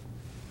reason.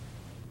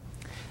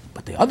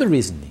 But the other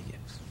reason he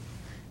gives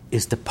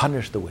is to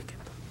punish the wicked.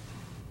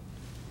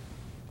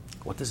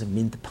 What does it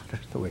mean to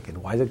punish the wicked?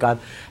 Why did God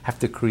have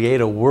to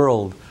create a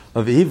world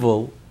of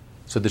evil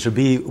so there should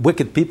be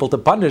wicked people to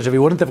punish? If he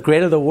wouldn't have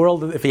created a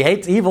world, if he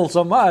hates evil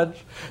so much,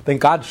 then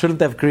God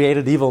shouldn't have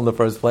created evil in the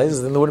first place,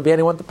 then there wouldn't be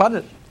anyone to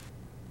punish.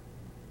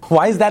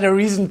 Why is that a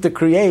reason to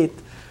create,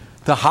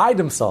 to hide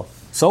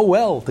himself so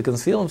well, to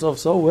conceal himself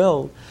so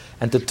well,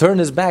 and to turn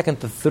his back and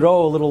to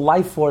throw a little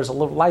life force, a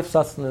little life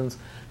sustenance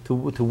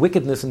to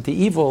wickedness and to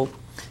evil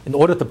in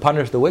order to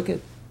punish the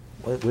wicked?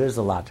 Where's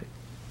the logic?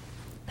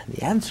 And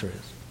the answer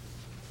is,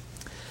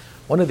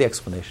 one of the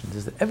explanations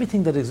is that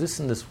everything that exists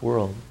in this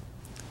world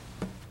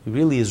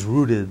really is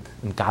rooted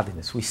in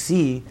godliness. We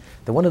see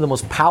that one of the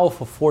most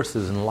powerful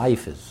forces in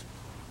life is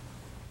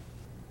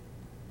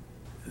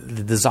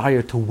the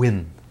desire to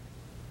win,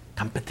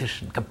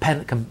 competition,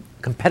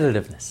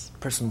 competitiveness. A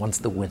person wants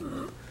to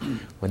win.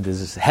 When there's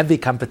this heavy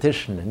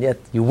competition and yet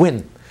you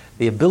win,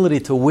 the ability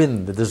to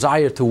win, the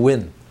desire to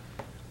win,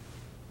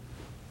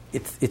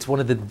 it's one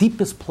of the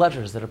deepest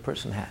pleasures that a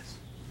person has.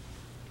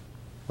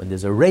 When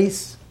there's a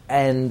race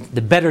and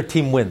the better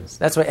team wins.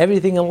 That's why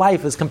everything in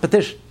life is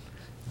competition.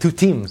 Two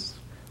teams.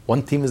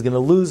 One team is going to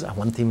lose and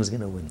one team is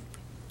going to win.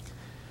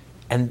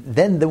 And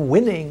then the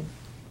winning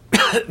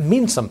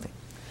means something.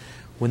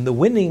 When the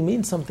winning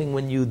means something,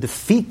 when you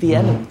defeat the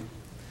enemy,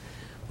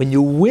 when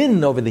you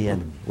win over the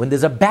enemy, when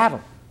there's a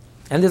battle,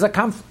 and there's a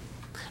conflict,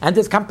 and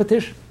there's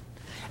competition,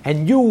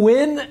 and you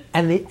win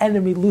and the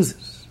enemy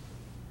loses.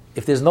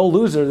 If there's no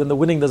loser, then the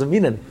winning doesn't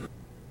mean anything.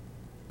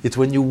 It's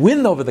when you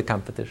win over the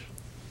competition,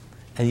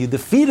 and you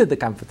defeated the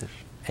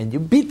competition, and you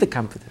beat the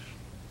competition,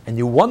 and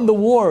you won the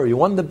war, you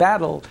won the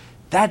battle,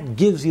 that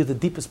gives you the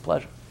deepest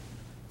pleasure.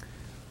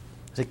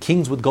 The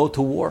kings would go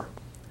to war,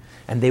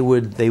 and they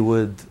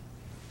would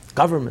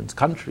governments,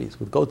 countries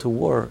would go to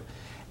war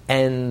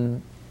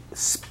and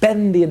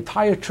spend the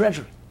entire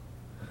treasury.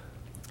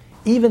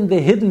 Even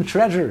the hidden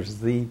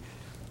treasures,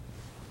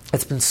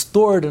 it's been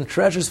stored in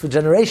treasures for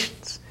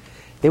generations.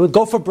 They would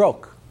go for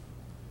broke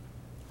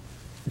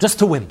just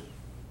to win.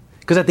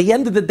 Because at the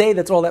end of the day,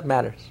 that's all that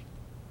matters.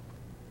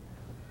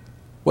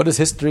 What is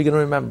history going to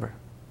remember?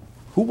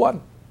 Who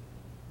won?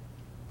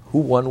 Who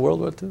won World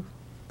War II?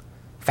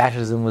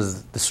 Fascism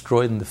was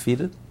destroyed and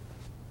defeated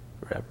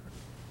forever.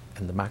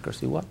 And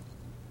democracy won.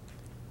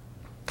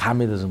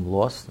 Communism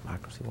lost,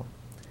 democracy won.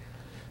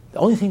 The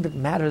only thing that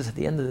matters at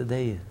the end of the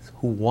day is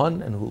who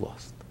won and who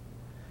lost.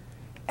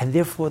 And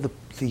therefore the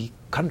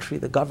country,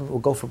 the government will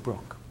go for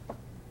broke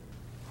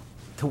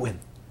to win.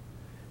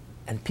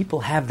 And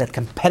people have that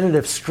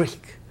competitive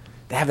streak.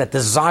 They have that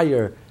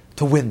desire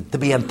to win, to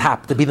be on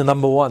top, to be the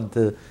number one.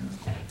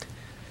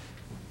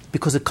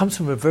 Because it comes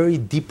from a very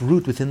deep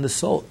root within the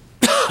soul.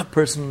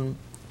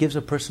 Gives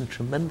a person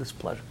tremendous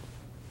pleasure.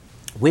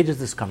 Where does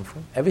this come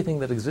from? Everything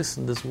that exists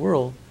in this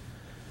world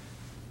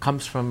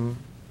comes from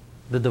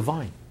the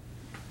divine.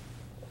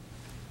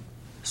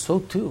 So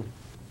too,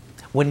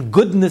 when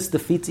goodness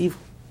defeats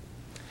evil,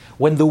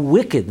 when the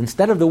wicked,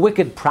 instead of the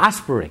wicked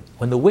prospering,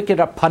 when the wicked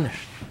are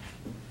punished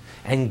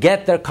and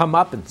get their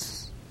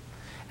comeuppance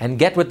and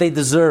get what they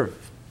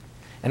deserve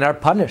and are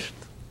punished,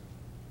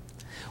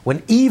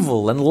 when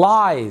evil and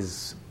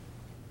lies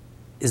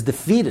is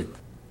defeated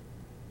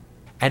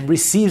and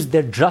receives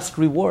their just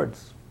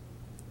rewards,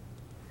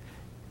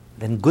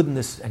 then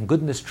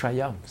goodness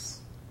triumphs.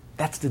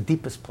 That's the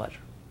deepest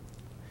pleasure.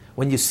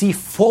 When you see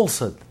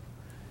falsehood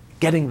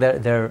getting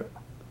their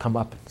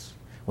comeuppance,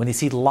 when you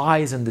see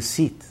lies and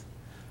deceit,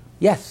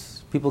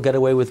 yes, people get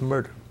away with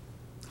murder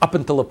up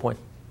until a point.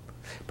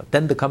 But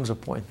then there comes a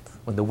point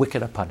when the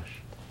wicked are punished,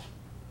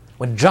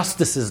 when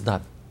justice is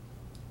done.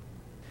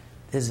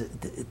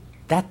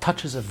 That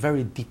touches a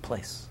very deep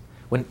place.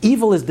 When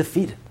evil is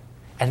defeated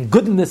and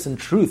goodness and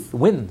truth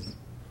wins,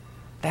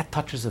 that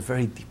touches a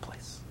very deep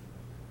place.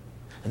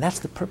 And that's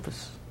the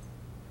purpose.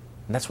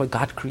 And that's why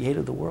God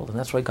created the world. And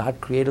that's why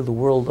God created the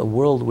world, a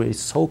world where He's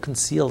so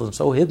concealed and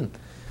so hidden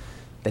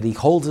that He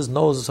holds His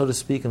nose, so to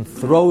speak, and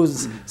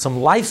throws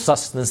some life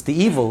sustenance to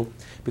evil,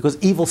 because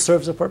evil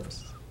serves a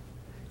purpose.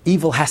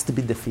 Evil has to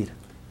be defeated.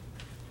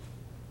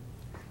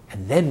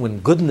 And then when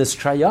goodness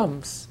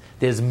triumphs,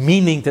 there's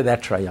meaning to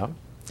that triumph.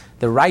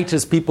 The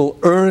righteous people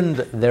earned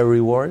their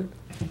reward,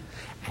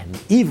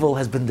 and evil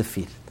has been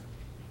defeated.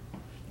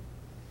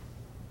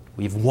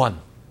 We've won.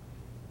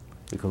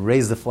 We can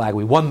raise the flag.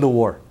 We won the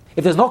war.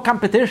 If there's no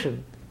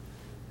competition,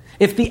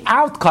 if the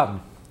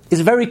outcome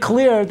is very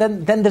clear,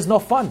 then there's no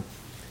fun.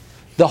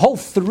 The whole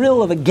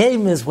thrill of a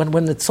game is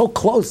when it's so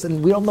close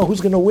and we don't know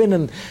who's going to win,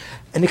 and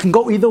it can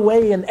go either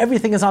way and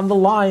everything is on the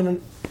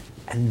line.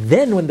 And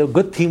then when the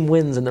good team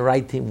wins and the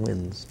right team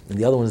wins and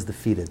the other one is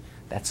defeated,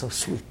 that's so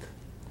sweet.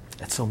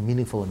 That's so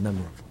meaningful and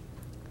memorable.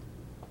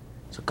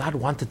 So God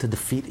wanted to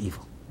defeat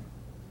evil,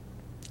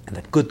 and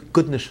that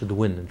goodness should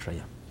win and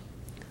triumph.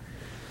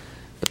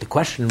 But the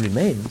question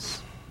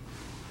remains,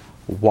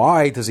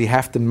 why does He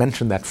have to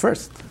mention that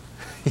first?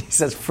 He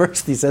says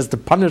to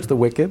punish the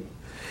wicked,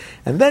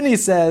 and then He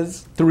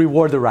says to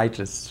reward the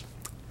righteous.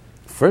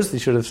 First He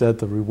should have said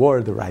to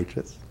reward the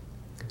righteous,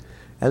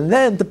 and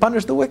then to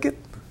punish the wicked.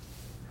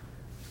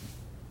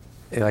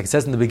 Like it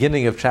says in the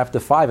beginning of chapter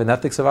 5, in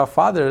Ethics of Our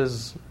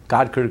Fathers,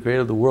 God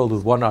created the world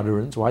with one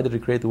utterance. Why did He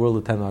create the world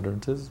with 10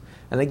 utterances?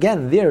 And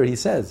again, there He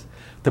says,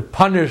 to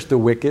punish the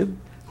wicked,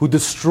 who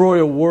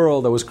destroy a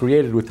world that was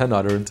created with 10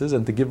 utterances,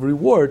 and to give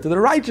reward to the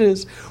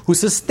righteous, who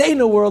sustain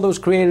a world that was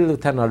created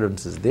with 10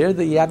 utterances. There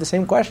you have the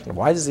same question.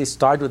 Why does He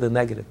start with the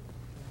negative?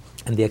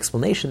 And the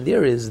explanation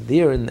there is,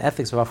 there in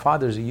Ethics of Our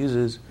Fathers,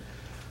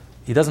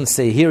 he He doesn't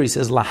say here, he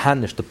says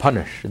lahanish, to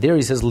punish. There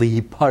he says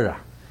lihipara.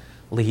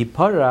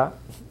 Lihipara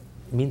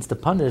means to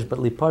punish, but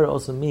lihipara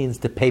also means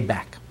to pay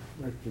back.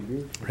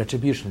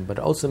 Retribution. But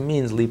it also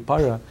means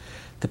lihipara,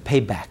 to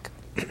pay back.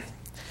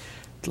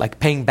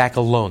 Like paying back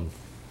a loan.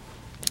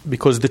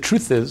 Because the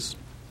truth is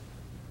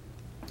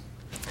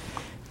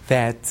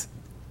that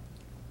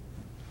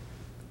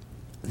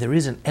there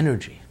is an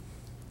energy.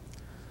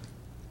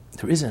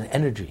 There is an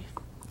energy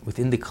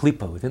within the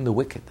klipa, within the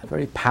wicked, a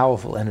very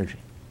powerful energy.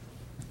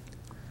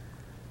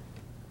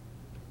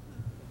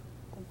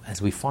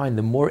 As we find,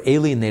 the more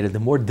alienated, the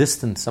more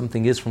distant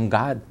something is from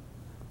God,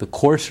 the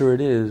coarser it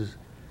is,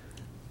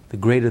 the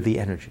greater the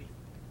energy.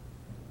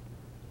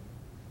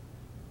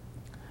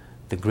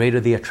 The greater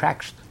the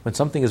attraction. When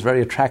something is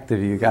very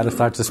attractive, you got to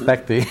start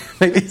suspecting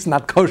maybe it's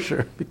not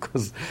kosher,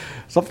 because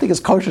something is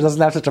kosher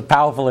doesn't have such a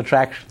powerful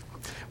attraction.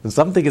 When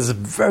something is a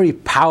very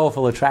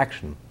powerful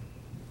attraction,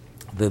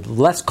 the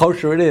less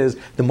kosher it is,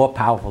 the more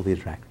powerful the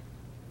attraction.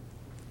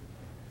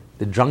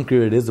 The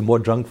drunker it is, the more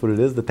junk food it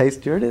is, the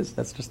tastier it is.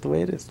 That's just the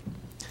way it is.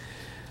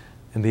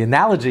 And the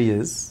analogy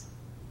is,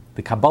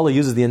 the Kabbalah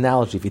uses the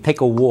analogy, if you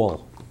take a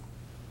wall,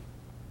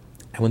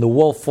 and when the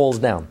wall falls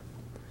down,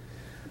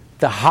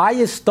 the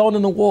highest stone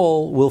in the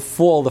wall will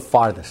fall the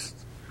farthest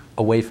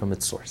away from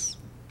its source.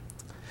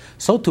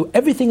 So to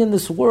everything in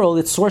this world,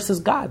 its source is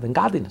God and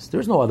godliness. There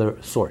is no other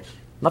source.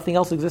 Nothing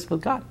else exists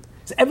but God.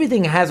 So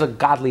everything has a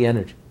godly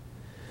energy.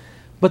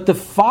 But the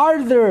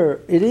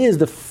farther it is,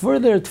 the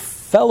further it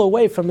fell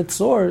away from its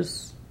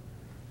source,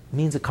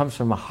 means it comes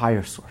from a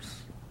higher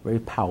source, a very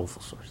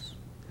powerful source.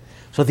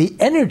 So the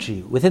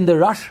energy within the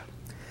Rasha,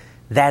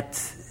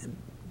 that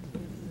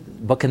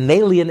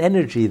bacchanalian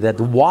energy,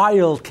 that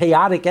wild,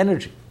 chaotic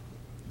energy,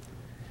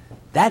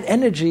 that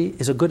energy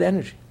is a good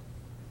energy.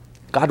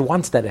 God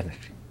wants that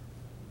energy.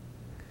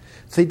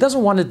 So he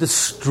doesn't want to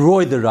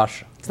destroy the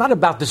Rasha. It's not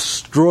about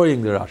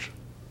destroying the Rasha.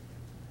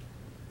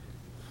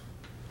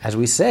 As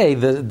we say,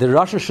 the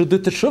Rasha should do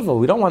teshuvah.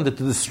 We don't want it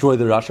to destroy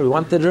the Rasha. We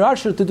want the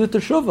Rasha to do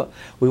teshuvah.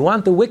 We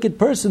want the wicked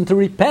person to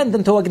repent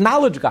and to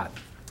acknowledge God.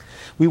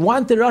 We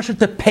want the Rasha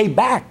to pay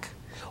back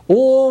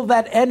all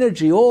that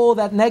energy, all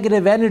that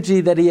negative energy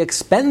that he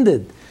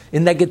expended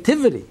in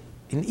negativity,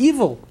 in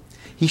evil.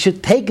 He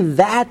should take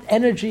that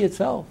energy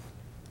itself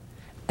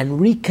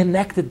and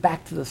reconnect it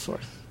back to the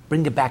source.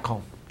 Bring it back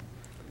home.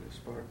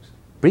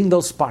 Bring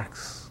those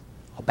sparks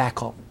back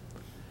home.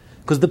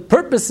 Because the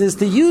purpose is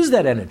to use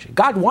that energy.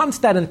 God wants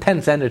that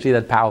intense energy,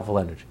 that powerful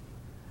energy.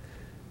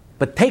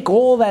 But take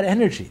all that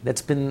energy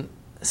that's been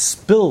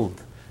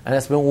spilled and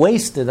that's been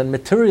wasted on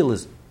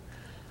materialism,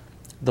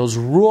 those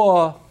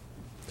raw,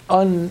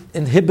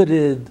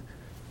 uninhibited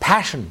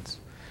passions,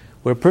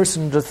 where a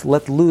person just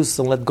let loose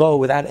and let go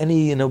without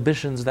any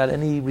inhibitions, without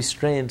any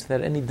restraints,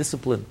 without any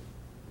discipline.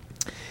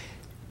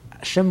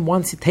 Hashem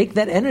wants to take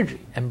that energy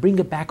and bring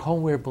it back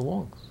home where it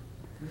belongs.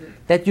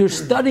 That you're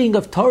studying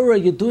of Torah,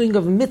 you're doing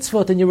of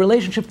mitzvot, and your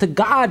relationship to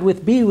God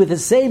with the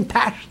same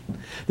passion.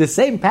 The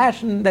same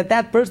passion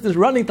that person is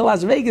running to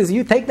Las Vegas,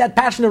 you take that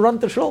passion and run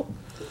to Shul.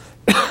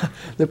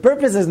 The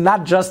purpose is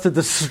not just to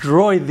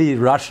destroy the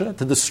Rasha,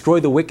 to destroy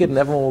the wicked, and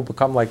everyone will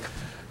become like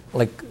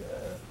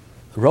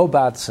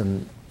robots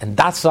and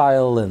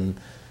docile and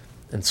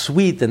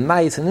sweet and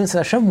nice. And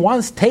Hashem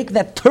wants to take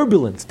that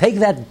turbulence, take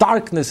that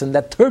darkness and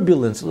that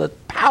turbulence,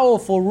 that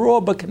powerful, raw,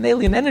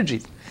 bacchanalian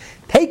energies,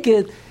 take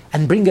it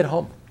and bring it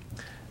home.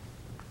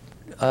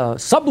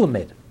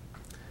 Sublimate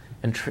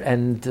it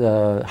and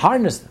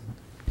harness them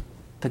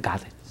to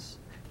godliness.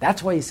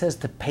 That's why he says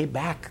to pay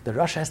back. The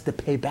Rasha has to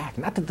pay back.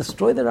 Not to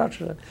destroy the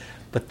Rasha,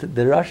 but the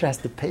Rasha has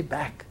to pay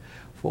back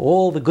for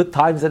all the good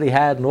times that he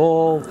had and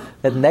all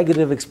that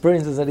negative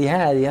experiences that he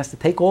had. He has to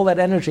take all that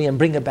energy and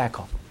bring it back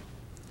home.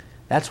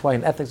 That's why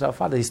in Ethics of Our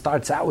Father he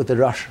starts out with the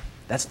Rasha.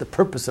 That's the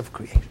purpose of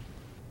creation.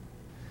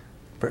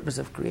 The purpose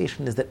of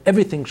creation is that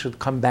everything should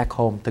come back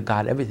home to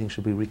God. Everything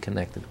should be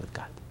reconnected with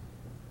God.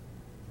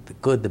 The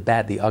good, the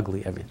bad, the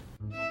ugly, everything.